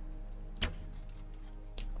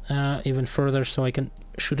 Even further so I can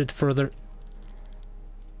shoot it further.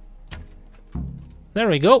 There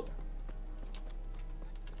we go.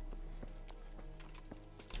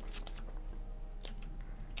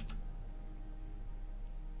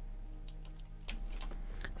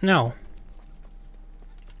 Now,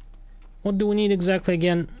 what do we need exactly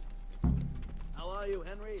again? How are you,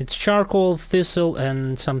 Henry? It's charcoal, thistle,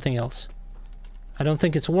 and something else. I don't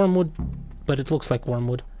think it's wormwood, but it looks like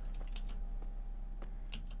wormwood.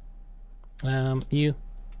 You.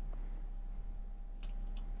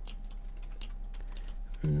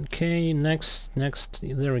 Okay, next,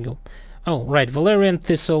 there we go. Oh, right, valerian,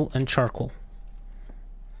 thistle, and charcoal.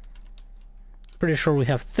 Pretty sure we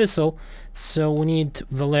have thistle, so we need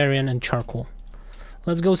valerian and charcoal.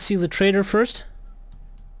 Let's go see the trader first.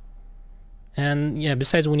 And yeah,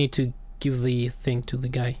 besides we need to give the thing to the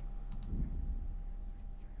guy.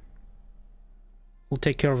 We'll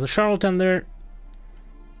take care of the charlatan there.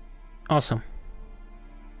 Awesome.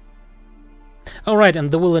 Oh right,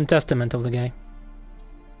 and the will and testament of the guy.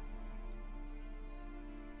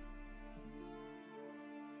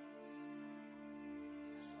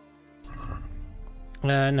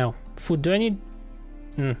 No. Food, do I need?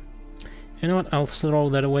 You know what, I'll throw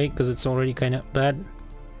that away because it's already kind of bad.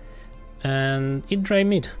 And eat dry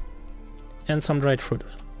meat. And some dried fruit.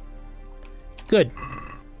 Good.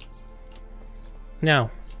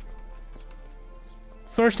 Now.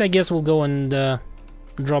 First I guess we'll go and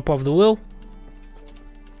drop off the will.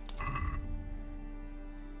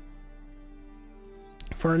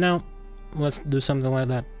 For now, let's do something like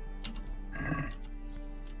that.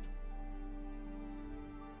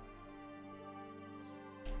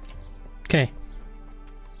 Okay.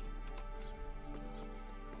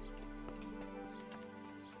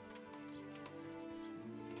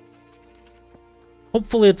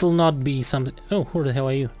 Hopefully it'll not be something... Oh, who the hell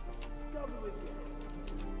are you?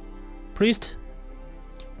 Priest?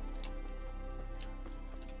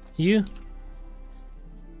 You?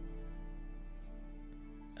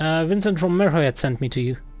 Vincent from Merhoyet sent me to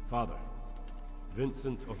you. Father,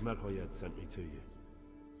 Vincent of Merhoyet sent me to you.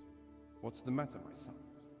 What's the matter, my son?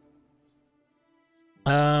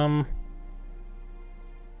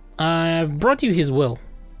 I've brought you his will,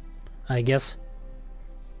 I guess.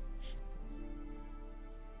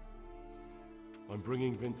 I'm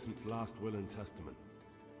bringing Vincent's last will and testament.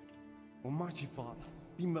 Almighty Father,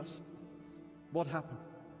 be merciful. What happened?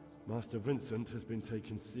 Master Vincent has been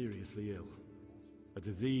taken seriously ill. A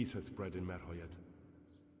disease has spread in Merhoyet.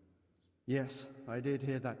 Yes, I did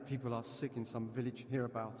hear that people are sick in some village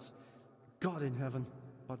hereabouts. God in heaven,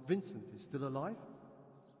 but Vincent is still alive?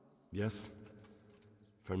 Yes,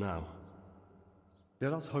 for now.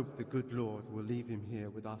 Let us hope the good Lord will leave him here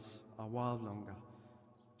with us a while longer.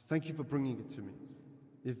 Thank you for bringing it to me.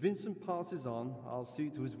 If Vincent passes on, I'll see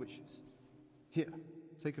to his wishes. Here,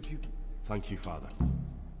 take a few. Thank you, Father.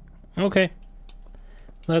 Okay,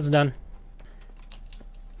 that's done.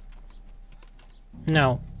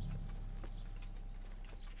 Now.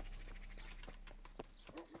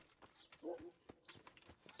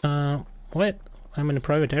 What? I'm in a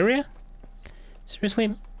private area?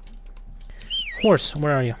 Seriously? Horse,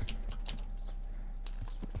 where are you?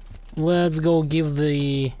 Let's go give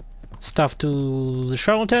the stuff to the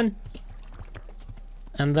charlatan.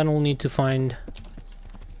 And then we'll need to find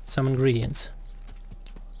some ingredients.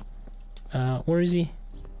 Where is he?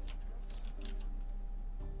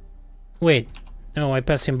 Wait. No, I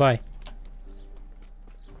passed him by.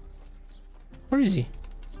 Where is he?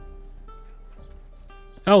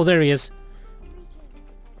 Oh, there he is.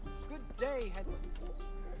 Good day, Henry.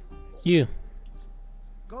 You.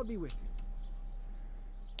 God be with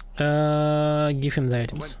you. Give him the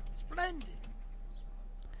items. Splendid.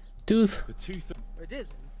 Tooth. The tooth. It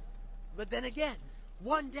isn't. But then again,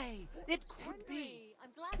 one day it could be.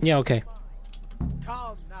 Yeah, okay.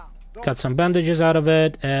 Come now. Got some bandages out of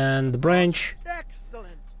it and the branch.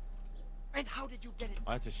 Excellent. And how did you get it?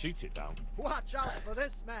 I had to shoot it down. Watch out for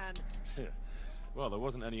this man. Well, there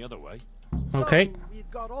wasn't any other way. Okay. So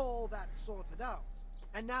we've got all that sorted out.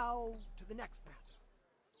 And now to the next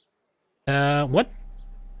matter. What?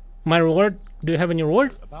 My reward? Do you have any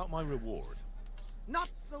reward? About my reward. Not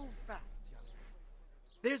so fast, young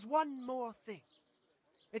man. There's one more thing.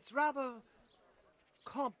 It's rather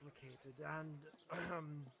complicated and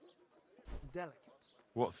delicate.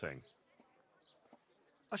 What thing?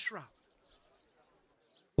 A shroud.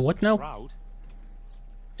 What now? Shroud?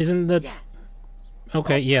 Isn't that... Yes.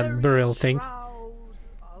 Okay, yeah, burial thing. Shroud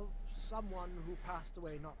of someone who passed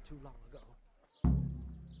away not too long ago.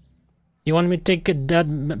 You want me to take a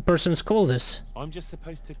dead person's clothes? I'm just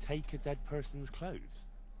supposed to take a dead person's clothes.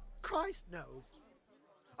 Christ, no.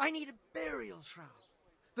 I need a burial shroud.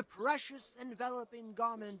 The precious enveloping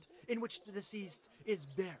garment in which the deceased is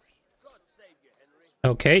buried.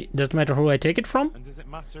 Okay, doesn't matter who I take it from? And does it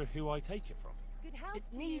matter who I take it from? It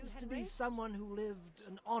needs to be someone who lived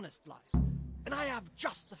an honest life. And I have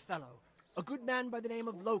just the fellow. A good man by the name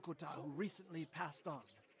of Lokota who recently passed on.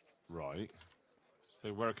 Right.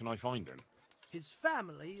 So where can I find him? His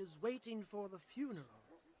family is waiting for the funeral.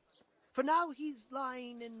 For now, he's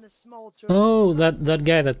lying in the small church. Oh, that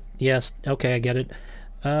guy that... Yes, okay, I get it.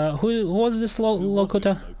 Who was this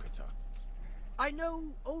Lokota? I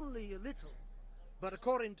know only a little, but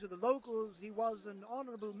according to the locals, he was an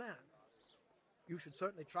honorable man. You should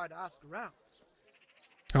certainly try to ask around.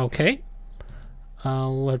 Okay.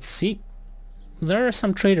 Let's see. There are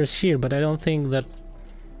some traders here, but I don't think that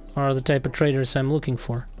are the type of traders I'm looking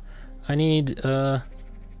for. I need...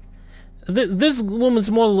 this woman's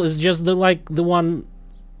model is just the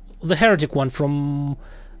the heretic one from...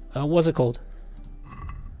 what's it called?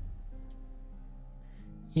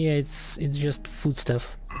 Yeah, it's just food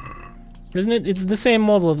stuff, isn't it? It's the same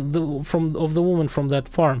model of the woman from that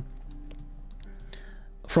farm,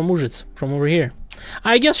 from Uzhitz, from over here.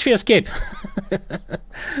 I guess she escaped.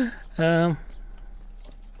 And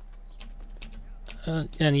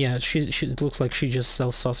yeah, it looks like she just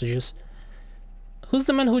sells sausages. Who's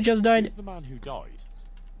the man who just died? Who's the man who died?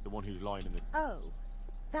 The one who's lying in the... Oh,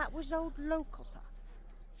 that was old Lokota.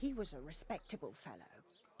 He was a respectable fellow.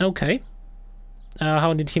 Okay.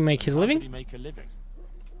 How did he make his living? How did he make a living?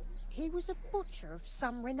 He was a butcher of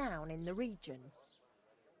some renown in the region.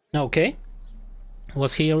 Okay.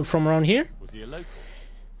 Was he from around here? Was he a local?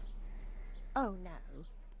 Oh no.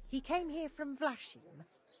 He came here from Vlashim.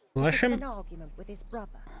 Vlashim? An argument with his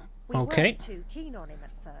brother. We Okay. weren't too keen on him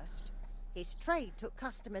at first. His trade took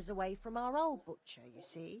customers away from our old butcher, you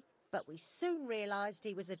see. But we soon realised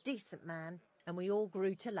he was a decent man, and we all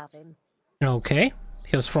grew to love him. Okay.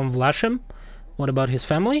 He was from Vlashim. What about his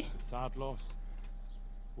family? It's a sad loss.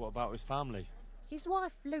 What about his family? His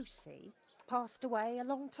wife Lucy passed away a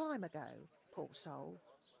long time ago, poor soul.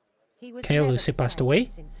 He was Okay, never Lucy the passed same away.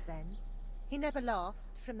 Since then. He never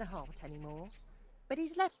laughed from the heart anymore. But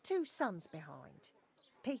he's left 2 sons behind,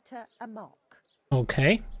 Peter and Mark.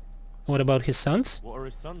 Okay. What about his sons? What are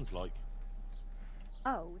his sons like?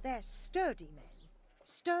 Oh, they're sturdy men.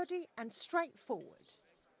 Sturdy and straightforward.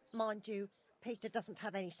 Mind you, Peter doesn't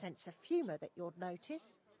have any sense of humour that you'd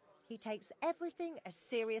notice. He takes everything as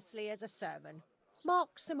seriously as a sermon.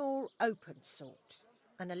 Mark's a more open sort,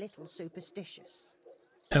 and a little superstitious.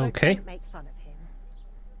 Okay. Don't make fun of him.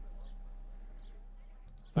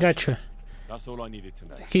 Gotcha. That's all I needed to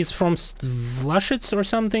know. He's from Vlashitz or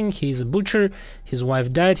something. He's a butcher. His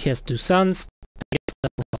wife died. He has 2 sons. I guess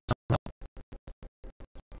that will help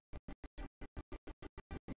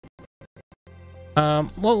somehow.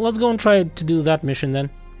 Well, let's go and try to do that mission then,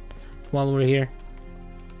 while we're here.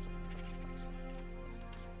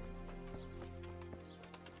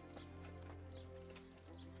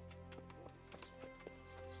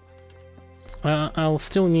 I'll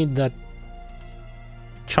still need that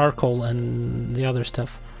charcoal and the other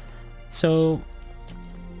stuff. So,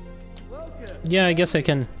 yeah, I guess I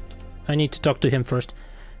need to talk to him first,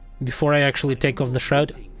 before I actually take off the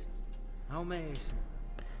shroud. How may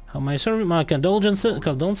I serve? My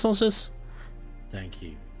condolences. Thank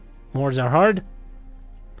you. Words are hard.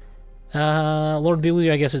 Lord be with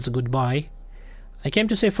you, I guess it's a goodbye. I came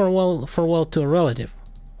to say farewell to a relative.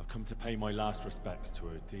 I've come to pay my last respects to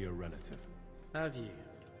a dear relative. Have you?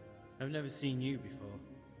 I've never seen you before.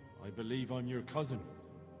 I believe I'm your cousin.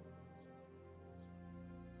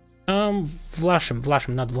 Vlashim,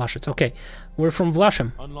 not Vlashitz. Okay, we're from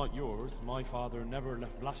Vlashim. Unlike yours, my father never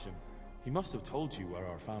left Vlashim. He must have told you where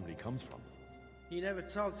our family comes from. He never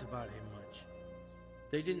talked about him much.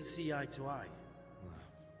 They didn't see eye to eye.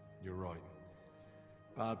 You're right.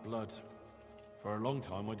 Bad blood. For a long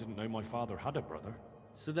time, I didn't know my father had a brother.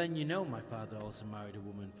 So then you know my father also married a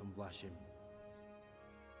woman from Vlashim.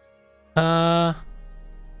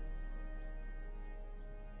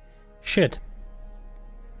 Shit.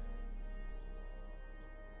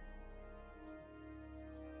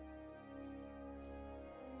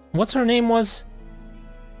 What's her name was?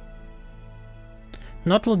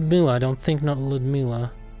 Not Ludmila, I don't think not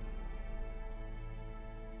Ludmila.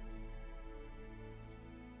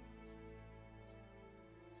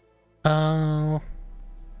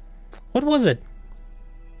 What was it?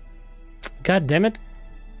 God damn it.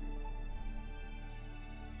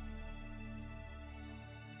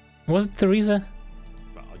 Was it Teresa?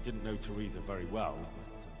 Well, I didn't know Teresa very well,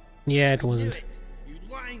 but... Yeah, it wasn't. You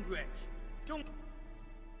lying wretch! Don't...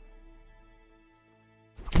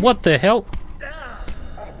 What the hell?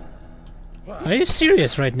 Are you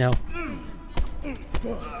serious right now?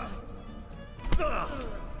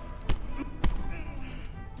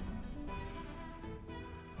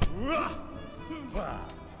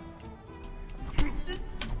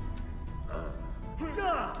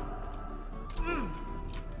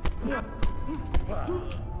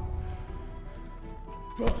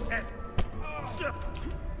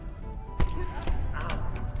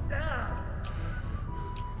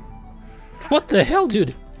 What the hell,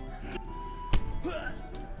 dude?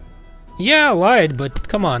 Yeah, I lied, but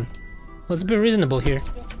come on. Let's be reasonable here.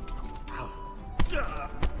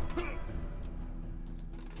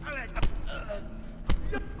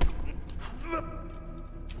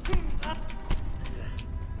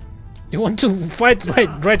 You want to fight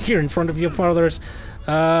right here in front of your father's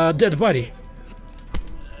dead body?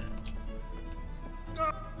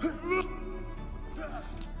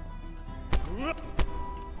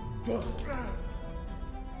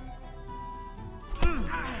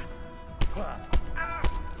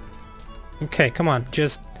 Okay, come on,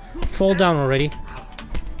 just fall down already.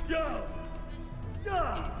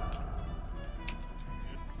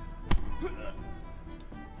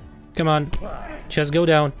 Come on, just go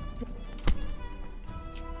down.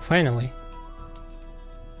 Finally.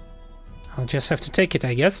 I'll just have to take it,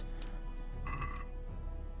 I guess.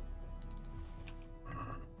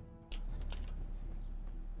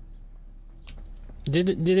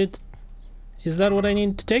 Did it? Is that what I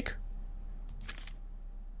need to take?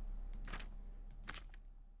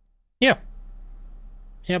 Yeah.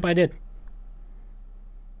 Yep, I did.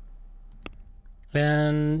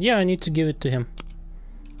 And yeah, I need to give it to him.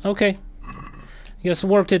 Okay. I guess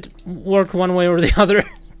worked one way or the other.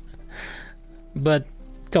 But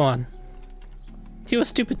come on. He was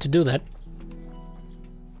stupid to do that.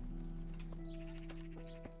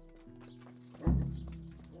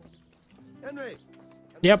 Henry.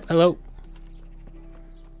 Yep, hello.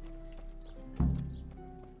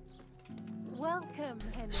 Welcome,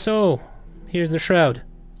 Henry. So, here's the shroud.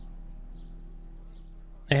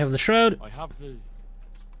 I have the shroud. I have the...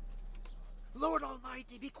 Lord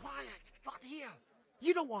Almighty, be quiet. Not here.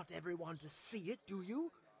 You don't want everyone to see it, do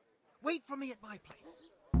you? Wait for me at my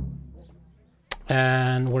place.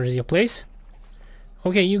 And where's your place?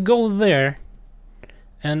 Okay, you go there.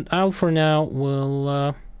 And I'll for now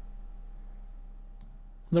will...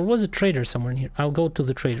 There was a trader somewhere in here. I'll go to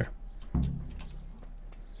the trader.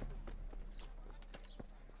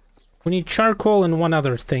 We need charcoal and one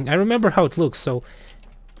other thing. I remember how it looks, so...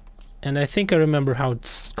 And I think I remember how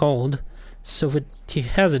it's called. So if he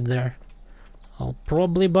has it there, I'll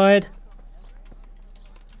probably buy it.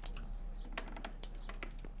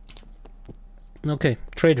 Okay,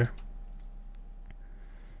 trader.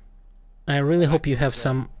 I really hope you have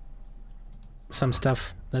some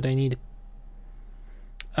stuff that I need.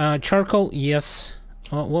 Charcoal, yes.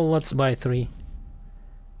 Well, let's buy 3.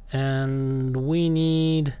 And we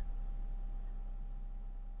need...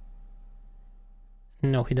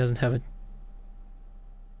 No, he doesn't have it.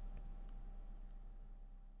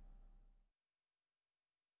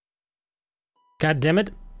 God damn it.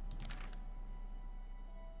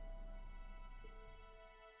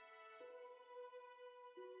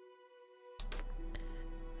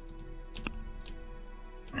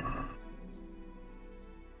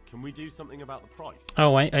 Can we do something about the price?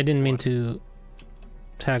 Oh, I didn't mean to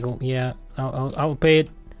taggle. Yeah, I'll pay it.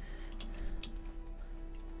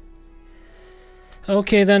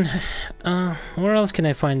 Okay then. Where else can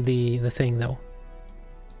I find the thing though?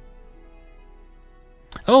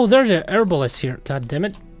 Oh, there's an herbalist here. God damn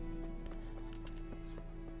it.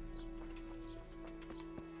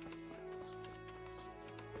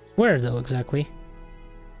 Where though exactly?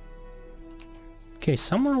 Okay,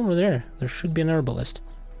 somewhere over there. There should be an herbalist.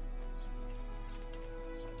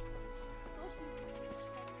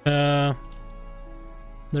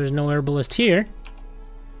 There's no herbalist here.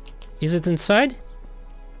 Is it inside?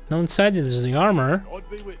 No, inside is the armor. God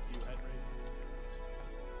be with you, Henry.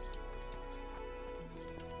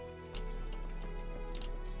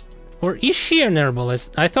 Or is she an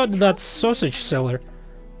herbalist? I thought that's sausage seller.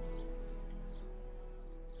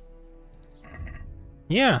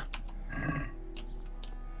 Yeah.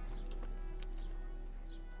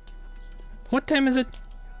 What time is it?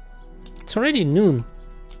 It's already noon.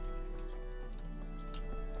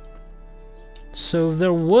 So if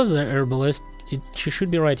there was an herbalist, she should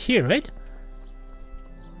be right here, right?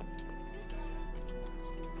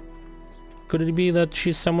 Could it be that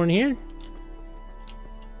she's somewhere in here?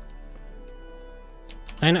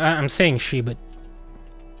 I'm saying she, but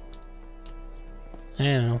I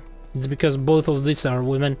don't know. It's because both of these are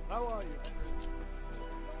women.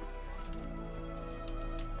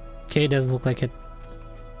 Okay, doesn't look like it.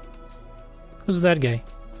 Who's that guy?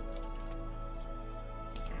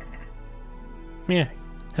 Yeah,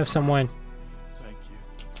 have some wine. Thank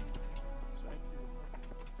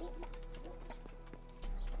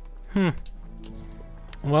Hmm. you.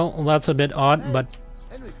 Well, that's a bit odd, but...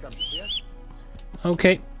 Henry's come to see us.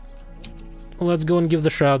 Okay. let's go and give the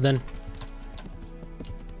shroud then.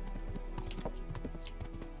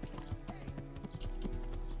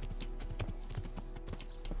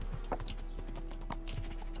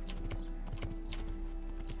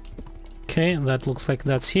 Okay, that looks like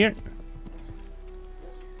that's here.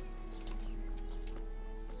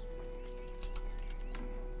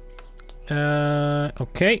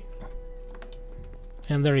 Okay.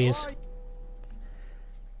 And there he is.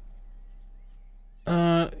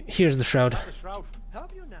 Here's the shroud.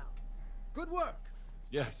 Have you now? Good work.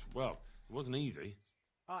 Yes, well, it wasn't easy.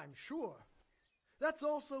 I'm sure. That's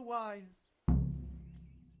also why...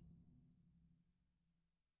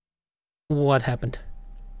 What happened?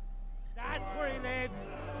 That's where he lives.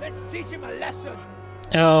 Let's teach him a lesson.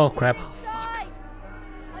 Oh, crap.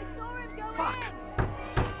 Fuck!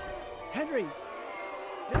 Henry!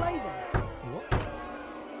 Delay them! What?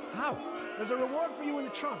 How? There's a reward for you in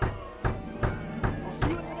the trunk. I'll see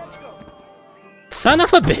you in the next go. Son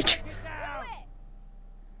of a bitch!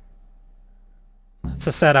 That's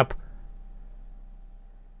a setup.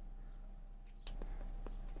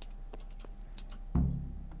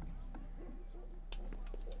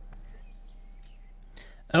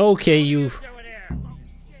 Okay, you...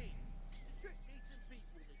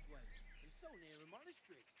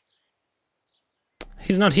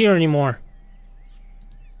 He's not here anymore.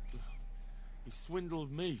 He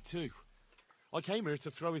swindled me, too. I came here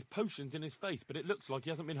to throw his potions in his face, but it looks like he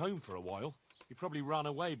hasn't been home for a while. He probably ran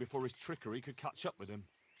away before his trickery could catch up with him.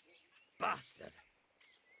 Bastard!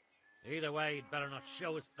 Either way, he'd better not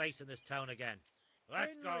show his face in this town again.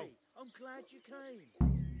 Let's go! I'm glad you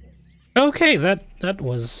came. Okay, that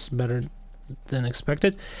was better than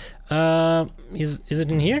expected. Is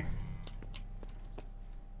it in here?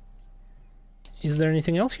 Is there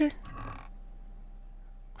anything else here?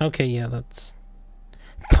 Okay, yeah, that's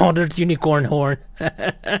powdered unicorn horn.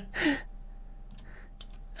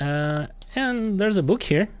 And there's a book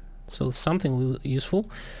here, so something useful.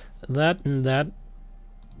 That and that.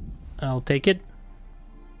 I'll take it.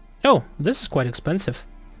 Oh, this is quite expensive.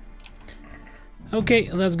 Okay,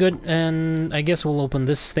 that's good, and I guess we'll open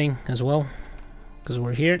this thing as well, because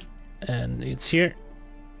we're here, and it's here.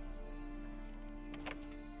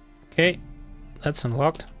 Okay, that's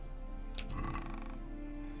unlocked.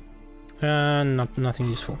 Nothing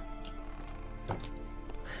useful.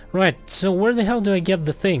 Right, so where the hell do I get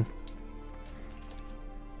the thing?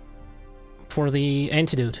 For the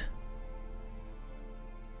antidote.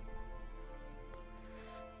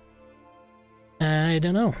 I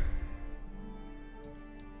don't know.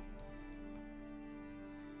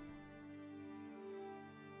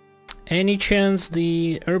 Any chance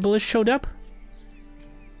the herbalist showed up?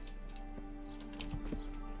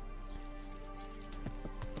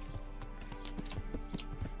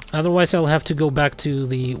 Otherwise I'll have to go back to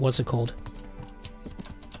the... what's it called?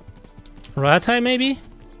 Ratai, maybe?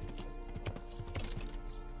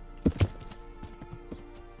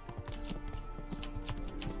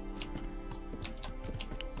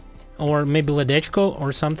 Or maybe Ledechko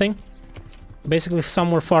or something? Basically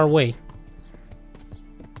somewhere far away.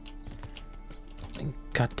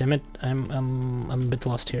 God damn it, I'm a bit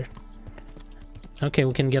lost here. Okay,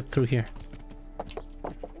 we can get through here.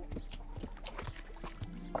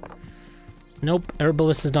 Nope,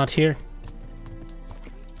 herbalist is not here.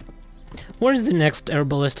 Where's the next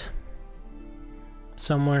herbalist?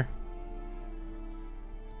 Somewhere.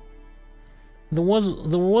 There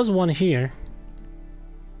was one here.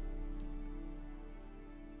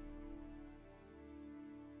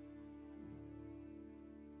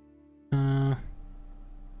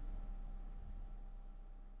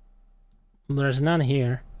 There's none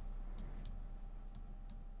here.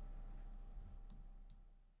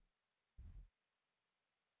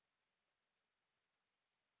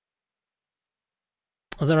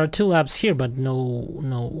 There are two labs here, but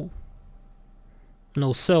no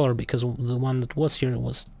cellar, because the one that was here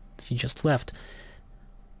he just left.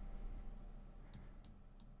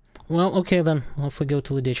 Well, okay then. Off we go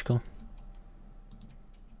to Ledechko.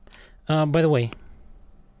 By the way,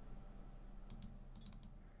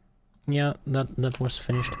 yeah, that was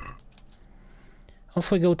finished.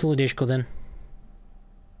 Off we go to Ledechko then.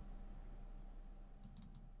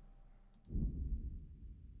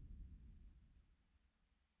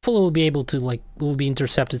 Hopefully we'll be able to, we'll be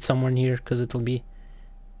intercepted somewhere near, because it'll be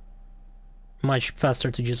much faster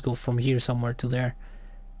to just go from here somewhere to there.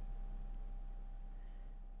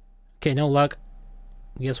 Okay, no luck.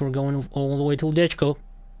 Guess we're going all the way to Ledechko.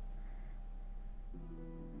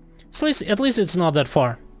 At least it's not that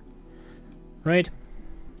far. Right?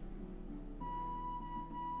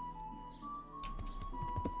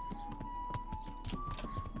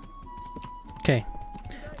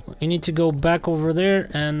 You need to go back over there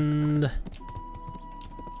and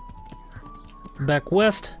back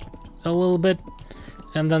west a little bit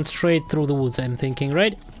and then straight through the woods, I'm thinking,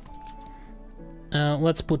 right?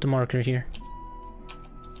 Let's put the marker here.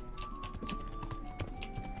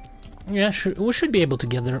 Yeah, we should be able to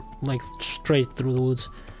get there, like, straight through the woods.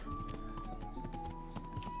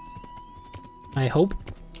 I hope.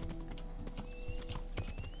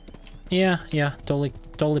 Yeah,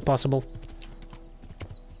 totally possible.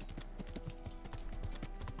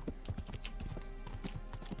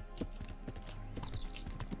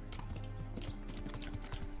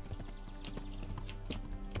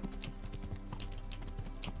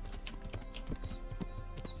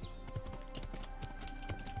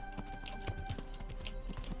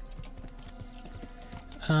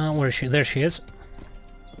 Where is she? There she is.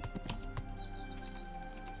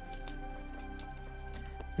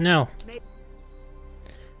 Now,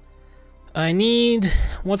 I need...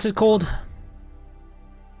 what's it called?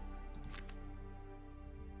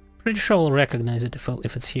 Pretty sure I'll recognize it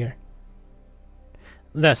if it's here.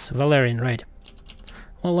 This, Valerian, right.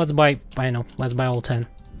 Well, let's buy... I know, let's buy all 10.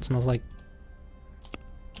 It's not like...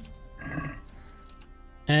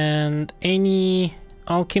 And any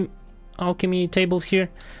alchemy tables here?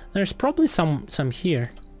 There's probably some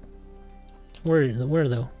here. Where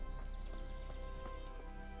though?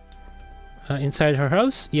 Inside her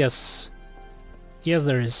house? Yes. Yes,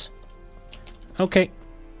 there is. Okay,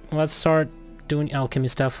 let's start doing alchemy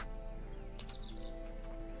stuff.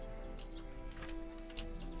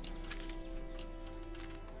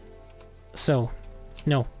 So,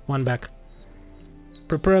 no, one back.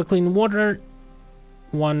 Prepare clean water,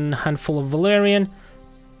 1 handful of valerian,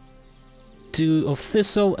 2 of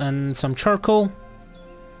thistle and some charcoal.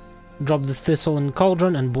 Drop the thistle in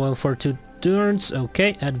cauldron and boil for 2 turns.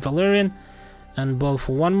 Okay, add valerian and boil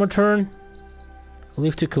for 1 more turn.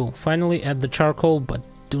 Leave to cool. Finally add the charcoal, but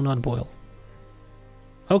do not boil.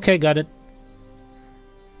 Okay, got it.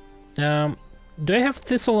 Do I have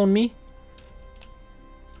thistle on me?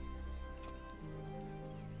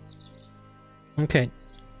 Okay.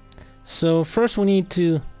 So first we need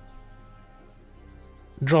to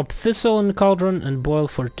drop thistle in the cauldron and boil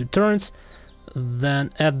for 2 turns.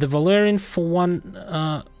 Then add the valerian for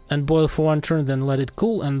 1 and boil for 1 turn, then let it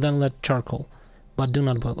cool and then let charcoal. But do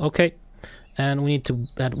not boil. Okay. And we need to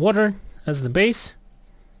add water as the base.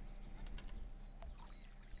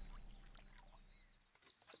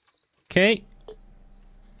 Okay.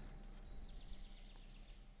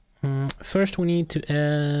 First we need to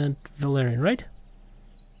add valerian, right?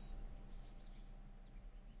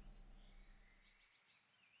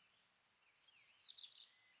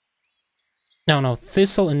 No,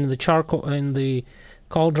 thistle in the charcoal in the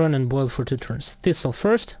cauldron and boil for 2 turns. Thistle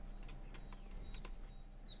first.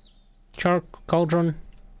 Cauldron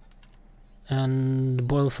and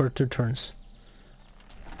boil for 2 turns.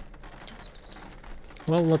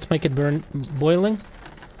 Well, let's make it boiling.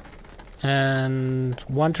 And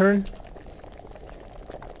 1 turn.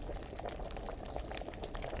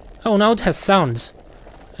 Oh, now it has sounds.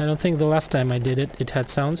 I don't think the last time I did it, it had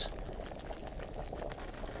sounds.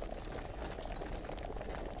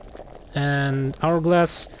 And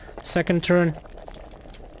hourglass, 2nd turn.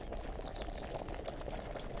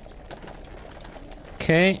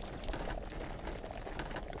 Okay.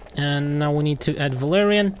 And now we need to add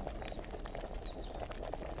valerian.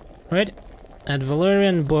 Right? Add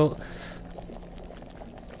valerian, boil.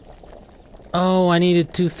 Oh, I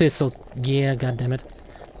needed 2 thistle. Yeah, goddammit.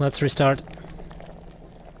 Let's restart.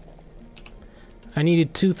 I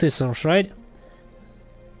needed 2 thistles, right?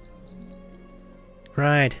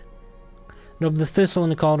 Right. Drop the thistle in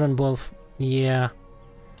the cauldron, boil. Yeah.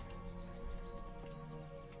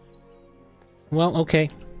 Well, okay.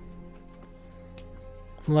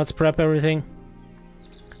 Let's prep everything.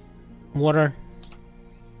 Water.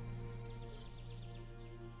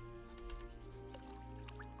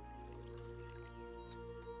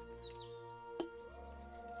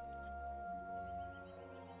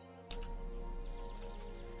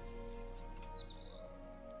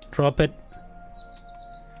 Drop it.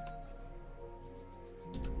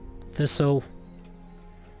 Thistle.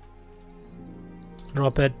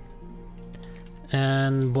 Drop it.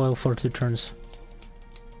 And boil for 2 turns.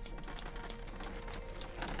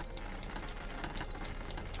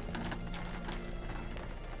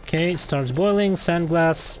 Okay, starts boiling.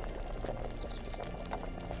 Sandglass.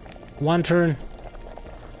 1 turn.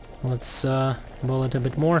 Let's boil it a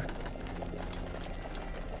bit more.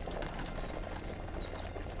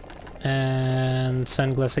 And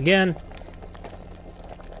sandglass again.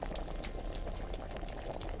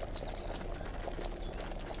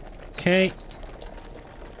 Okay.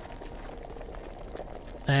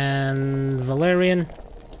 valerian.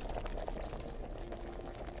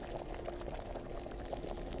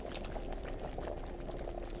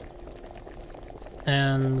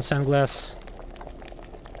 And sandglass.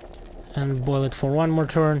 And boil it for one more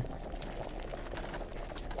turn.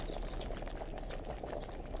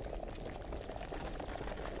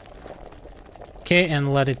 Okay,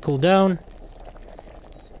 and let it cool down.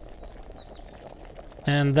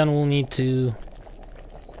 And then we'll need to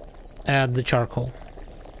add the charcoal.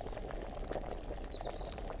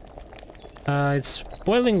 It's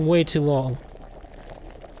boiling way too long.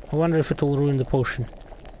 I wonder if it will ruin the potion.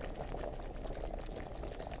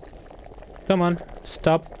 Come on,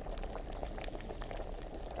 stop.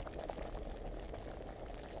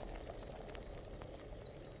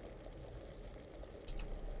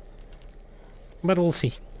 But we'll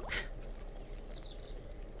see.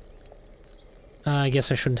 I guess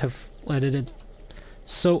I shouldn't have let it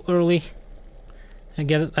so early. I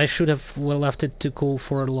guess I should have left it to cool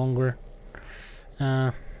for longer.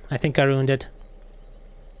 I think I ruined it.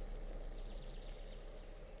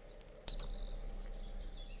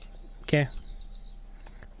 Okay.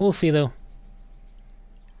 We'll see though.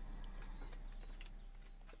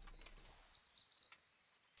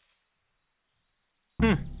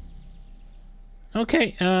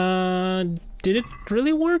 Okay, did it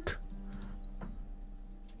really work?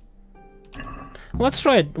 Let's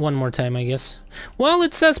try it one more time, I guess. Well,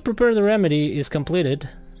 it says prepare the remedy is completed.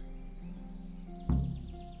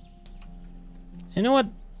 You know what?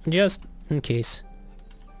 Just in case.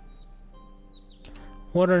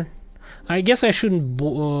 Water. I guess I shouldn't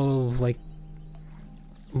like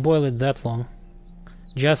boil it that long.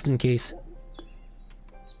 Just in case.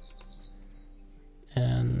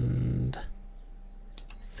 And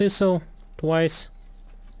thistle twice.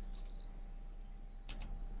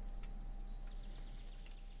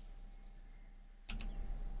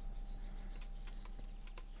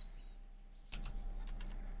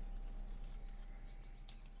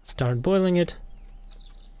 Start boiling it.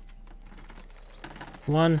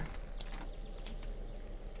 One.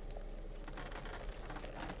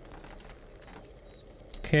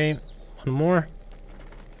 Okay, one more.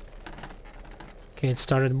 Okay, it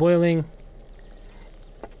started boiling.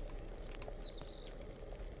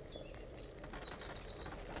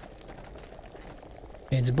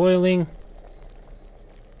 It's boiling.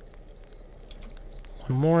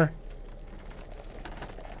 One more.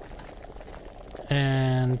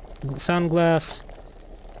 And sandglass.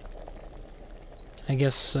 I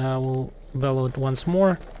guess we'll bellow it once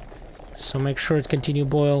more. So make sure it continue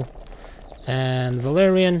boil. And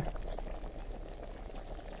valerian.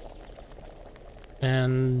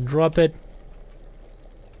 And drop it.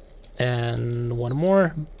 And one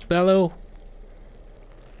more bellow.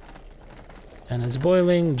 And it's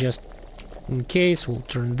boiling, just in case we'll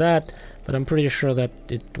turn that, but I'm pretty sure that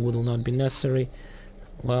it will not be necessary.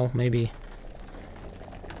 Well, maybe.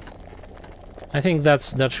 I think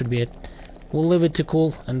that should be it. We'll leave it to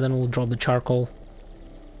cool and then we'll drop the charcoal.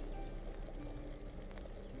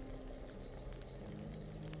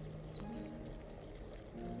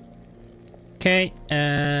 Okay,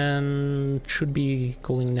 and should be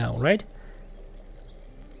cooling now, right?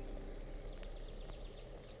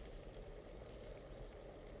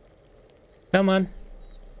 Come on.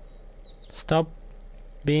 Stop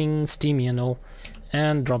being steamy and all.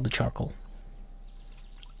 And drop the charcoal.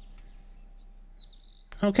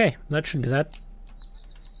 Okay, that should be that.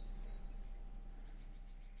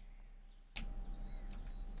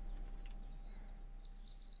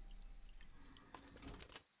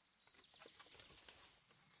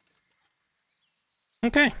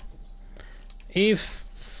 Okay. If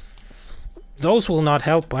those will not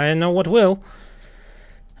help, I know what will.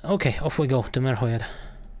 Okay, off we go to Merhoyed.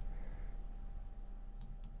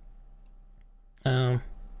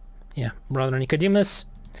 Yeah, Brother Nicodemus,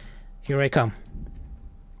 here I come.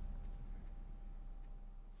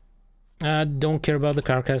 Don't care about the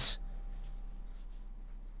carcass.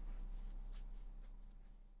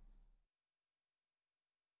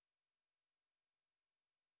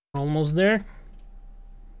 Almost there.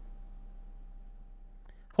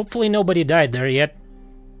 Hopefully nobody died there yet.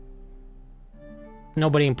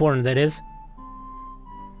 Nobody important, that is.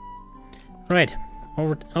 Right,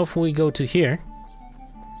 off we go to here.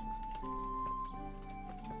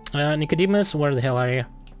 Nicodemus, where the hell are you?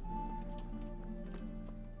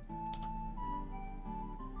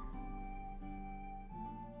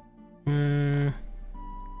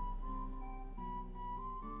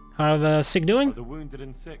 How are the sick doing? Are the wounded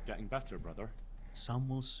and sick getting better, brother? Some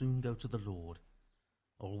will soon go to the Lord.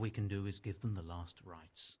 All we can do is give them the last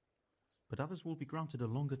rites. But others will be granted a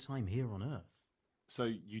longer time here on earth. So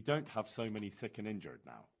you don't have so many sick and injured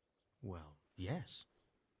now? Well, yes.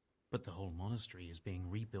 But the whole monastery is being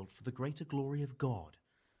rebuilt for the greater glory of God,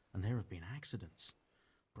 and there have been accidents.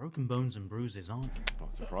 Broken bones and bruises aren't...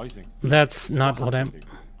 Not surprising. That's not what I'm...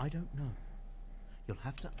 I don't know. You'll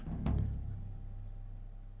have to...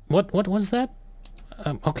 What was that?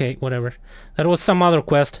 Okay, whatever. That was some other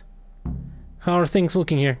quest. How are things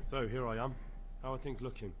looking here? So, here I am. How are things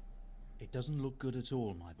looking? It doesn't look good at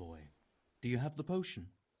all, my boy. Do you have the potion?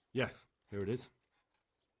 Yes, here it is.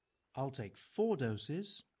 I'll take 4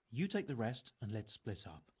 doses, you take the rest, and let's split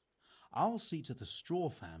up. I'll see to the Straw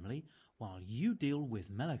family, while you deal with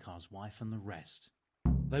Melikar's wife and the rest.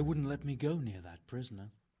 They wouldn't let me go near that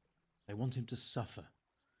prisoner. They want him to suffer.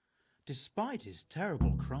 Despite his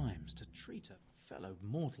terrible crimes, to treat a fellow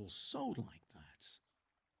mortal soul like that.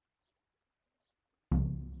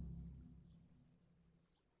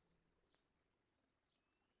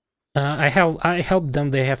 I helped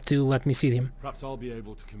them, they have to let me see him. Perhaps I'll be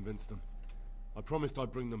able to convince them. I promised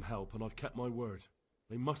I'd bring them help, and I've kept my word.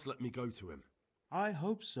 They must let me go to him. I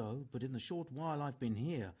hope so, but in the short while I've been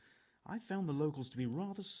here, I've found the locals to be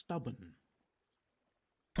rather stubborn.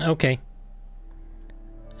 Okay.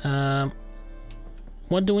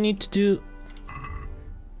 What do we need to do?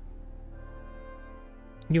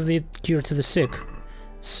 Give the cure to the sick.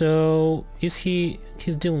 So, he's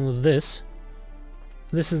dealing with this.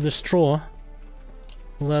 This is the straw.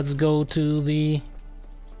 Let's go to the...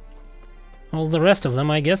 all the rest of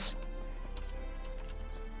them, I guess.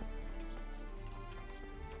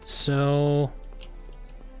 So...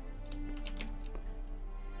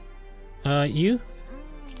 you?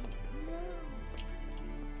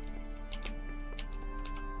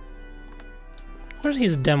 Where's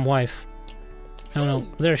his damn wife? Oh no,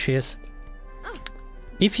 there she is.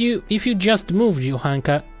 If you just moved,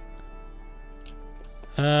 Johanka.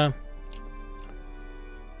 May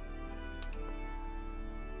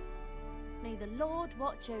the Lord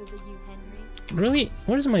watch over you, Henry. Really?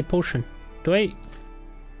 Where's my potion? Do I...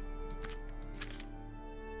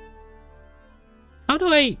 How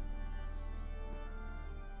do I...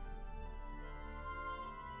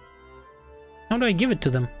 How do I give it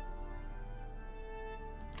to them?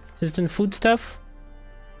 Is it in food stuff?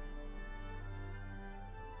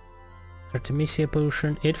 Artemisia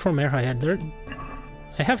potion, 8 from air I had there.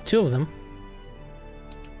 I have 2 of them.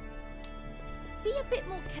 Be a bit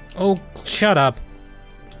more Oh, shut up.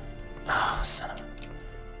 Oh, son of a...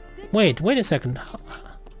 Wait a second.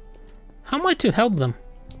 How am I to help them?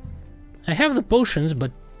 I have the potions,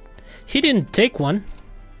 but he didn't take one.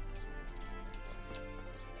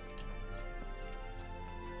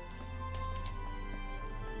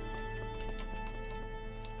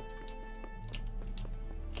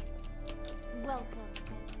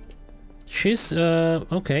 She's,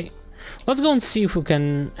 okay. Let's go and see if we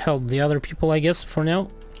can help the other people, I guess, for now.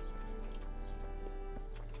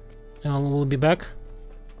 And we'll be back,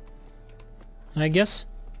 I guess.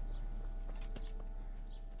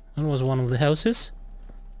 That was one of the houses.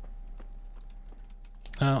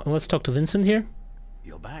 Let's talk to Vincent here.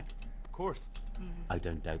 You're back? Of course. I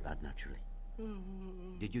don't doubt that, naturally.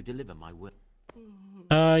 Did you deliver my word?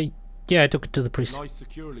 Yeah, I took it to the priest. Lies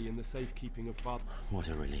securely in the safekeeping of Father. What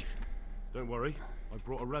a relief. Don't worry, I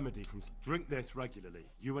brought a remedy from... Drink this regularly,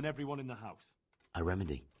 you and everyone in the house. A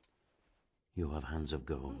remedy? You have hands of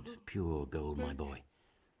gold, pure gold, my boy.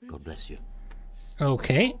 God bless you.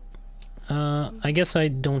 Okay. I guess I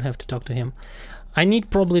don't have to talk to him. I need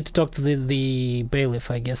probably to talk to the bailiff,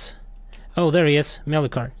 I guess. Oh, there he is,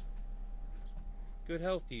 Melikar. Good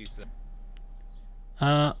health to you, sir.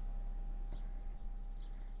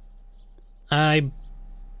 I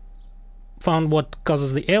found what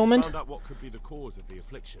causes the ailment. Found out what could be the cause of the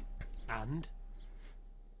affliction. And?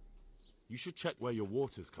 You should check where your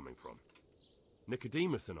water's coming from.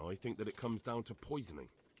 Nicodemus and I think that it comes down to poisoning.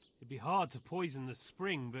 It'd be hard to poison the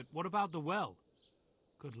spring, but what about the well?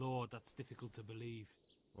 Good lord, that's difficult to believe.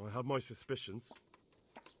 I have my suspicions.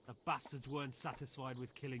 The bastards weren't satisfied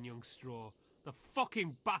with killing young Straw. The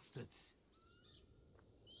fucking bastards!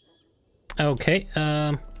 Okay,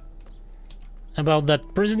 about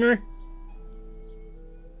that prisoner.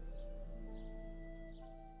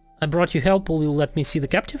 I brought you help, will you let me see the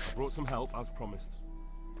captive? Brought some help, as promised.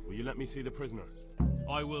 Will you let me see the prisoner?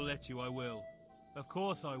 I will let you, I will. Of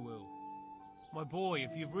course I will. My boy,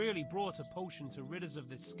 if you've really brought a potion to rid us of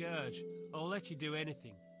this scourge, I'll let you do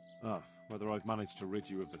anything. Whether I've managed to rid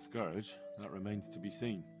you of the scourge, that remains to be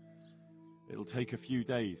seen. It'll take a few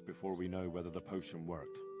days before we know whether the potion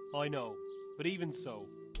worked. I know, but even so...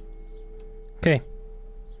 Okay.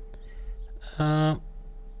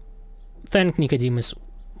 Thank Nicodemus.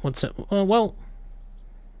 What's up? Well,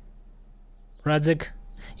 Radzig?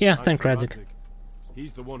 Yeah, I'm thank Sir Radzig.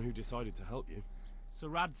 He's the one who decided to help you. Sir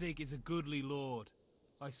Radzig is a goodly lord.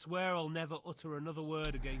 I swear I'll never utter another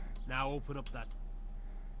word again. Now open up that.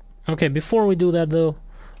 Okay, before we do that though,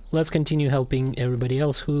 let's continue helping everybody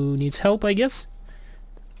else who needs help, I guess.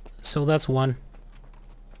 So that's one.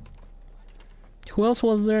 Who else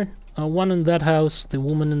was there? One in that house, the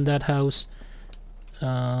woman in that house.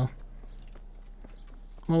 Well,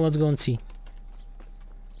 let's go and see.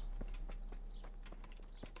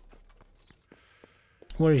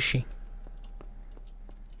 Where is she?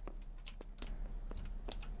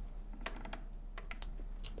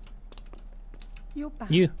 You're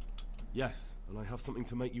back. You. Yes, and I have something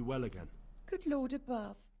to make you well again. Good Lord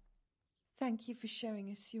above. Thank you for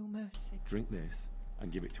showing us your mercy. Drink this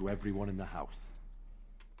and give it to everyone in the house.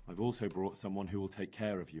 I've also brought someone who will take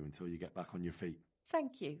care of you until you get back on your feet.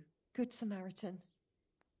 Thank you, Good Samaritan.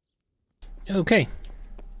 Okay.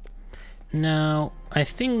 Now, I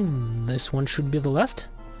think this one should be the last.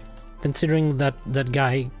 Considering that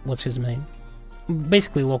guy, what's his name?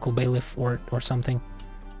 Basically local bailiff or something.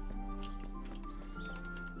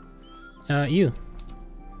 You.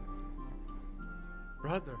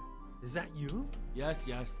 Brother, is that you? Yes,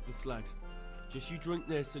 the sled. Just you drink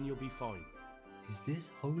this and you'll be fine. Is this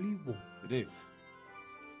holy water? It is.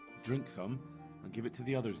 Drink some and give it to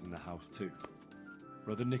the others in the house too.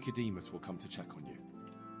 Brother Nicodemus will come to check on you.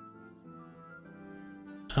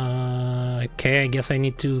 Okay, I guess I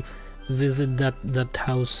need to visit that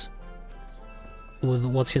house with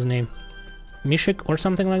what's his name? Mishik or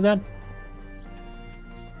something like that?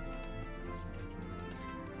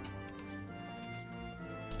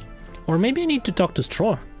 Or maybe I need to talk to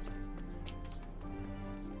Straw.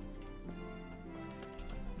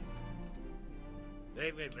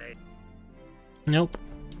 Wait. Nope.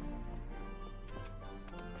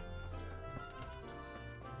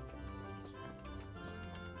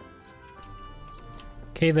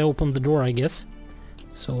 Okay, they opened the door, I guess.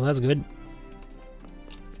 So that's good.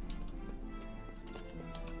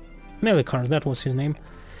 Melikar, that was his name.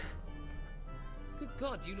 Good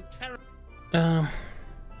God, you look terrible.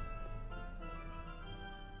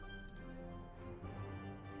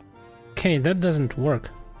 Okay, that doesn't work.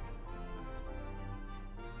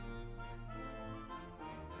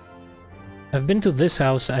 I've been to this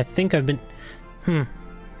house. I think I've been...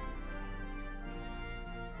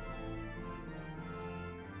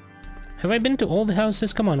 Have I been to all the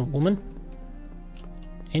houses? Come on, woman.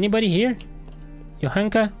 Anybody here?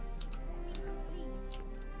 Johanka?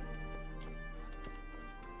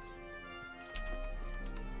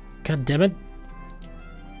 God damn it.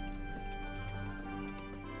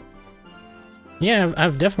 Yeah,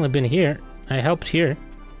 I've definitely been here. I helped here.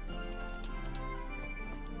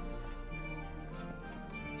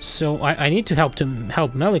 So I need to help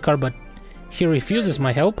Melikar, but he refuses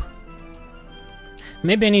my help.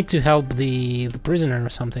 Maybe I need to help the prisoner or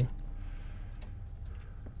something.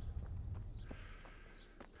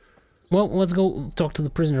 Well, let's go talk to the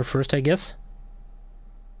prisoner first, I guess.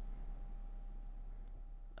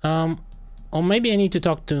 Or maybe I need to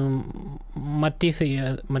talk to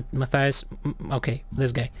Matthias. Okay,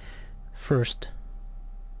 this guy first.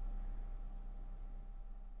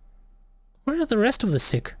 Where are the rest of the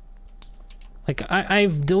sick? Like,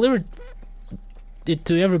 I've delivered it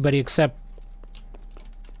to everybody except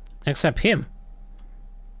him.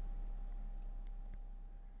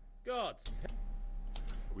 Gods.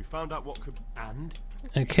 We found out what could... And?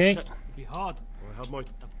 Okay. It'd be hard. I have my...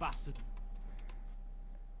 The bastard.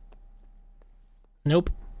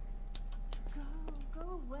 Nope.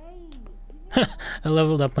 Go away. I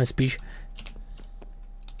leveled up my speech.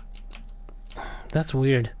 That's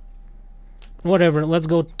weird. Whatever, let's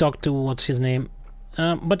go talk to what's his name.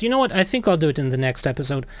 But you know what, I think I'll do it in the next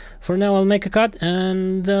episode. For now I'll make a cut,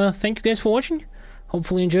 and thank you guys for watching.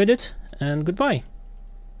 Hopefully you enjoyed it, and goodbye.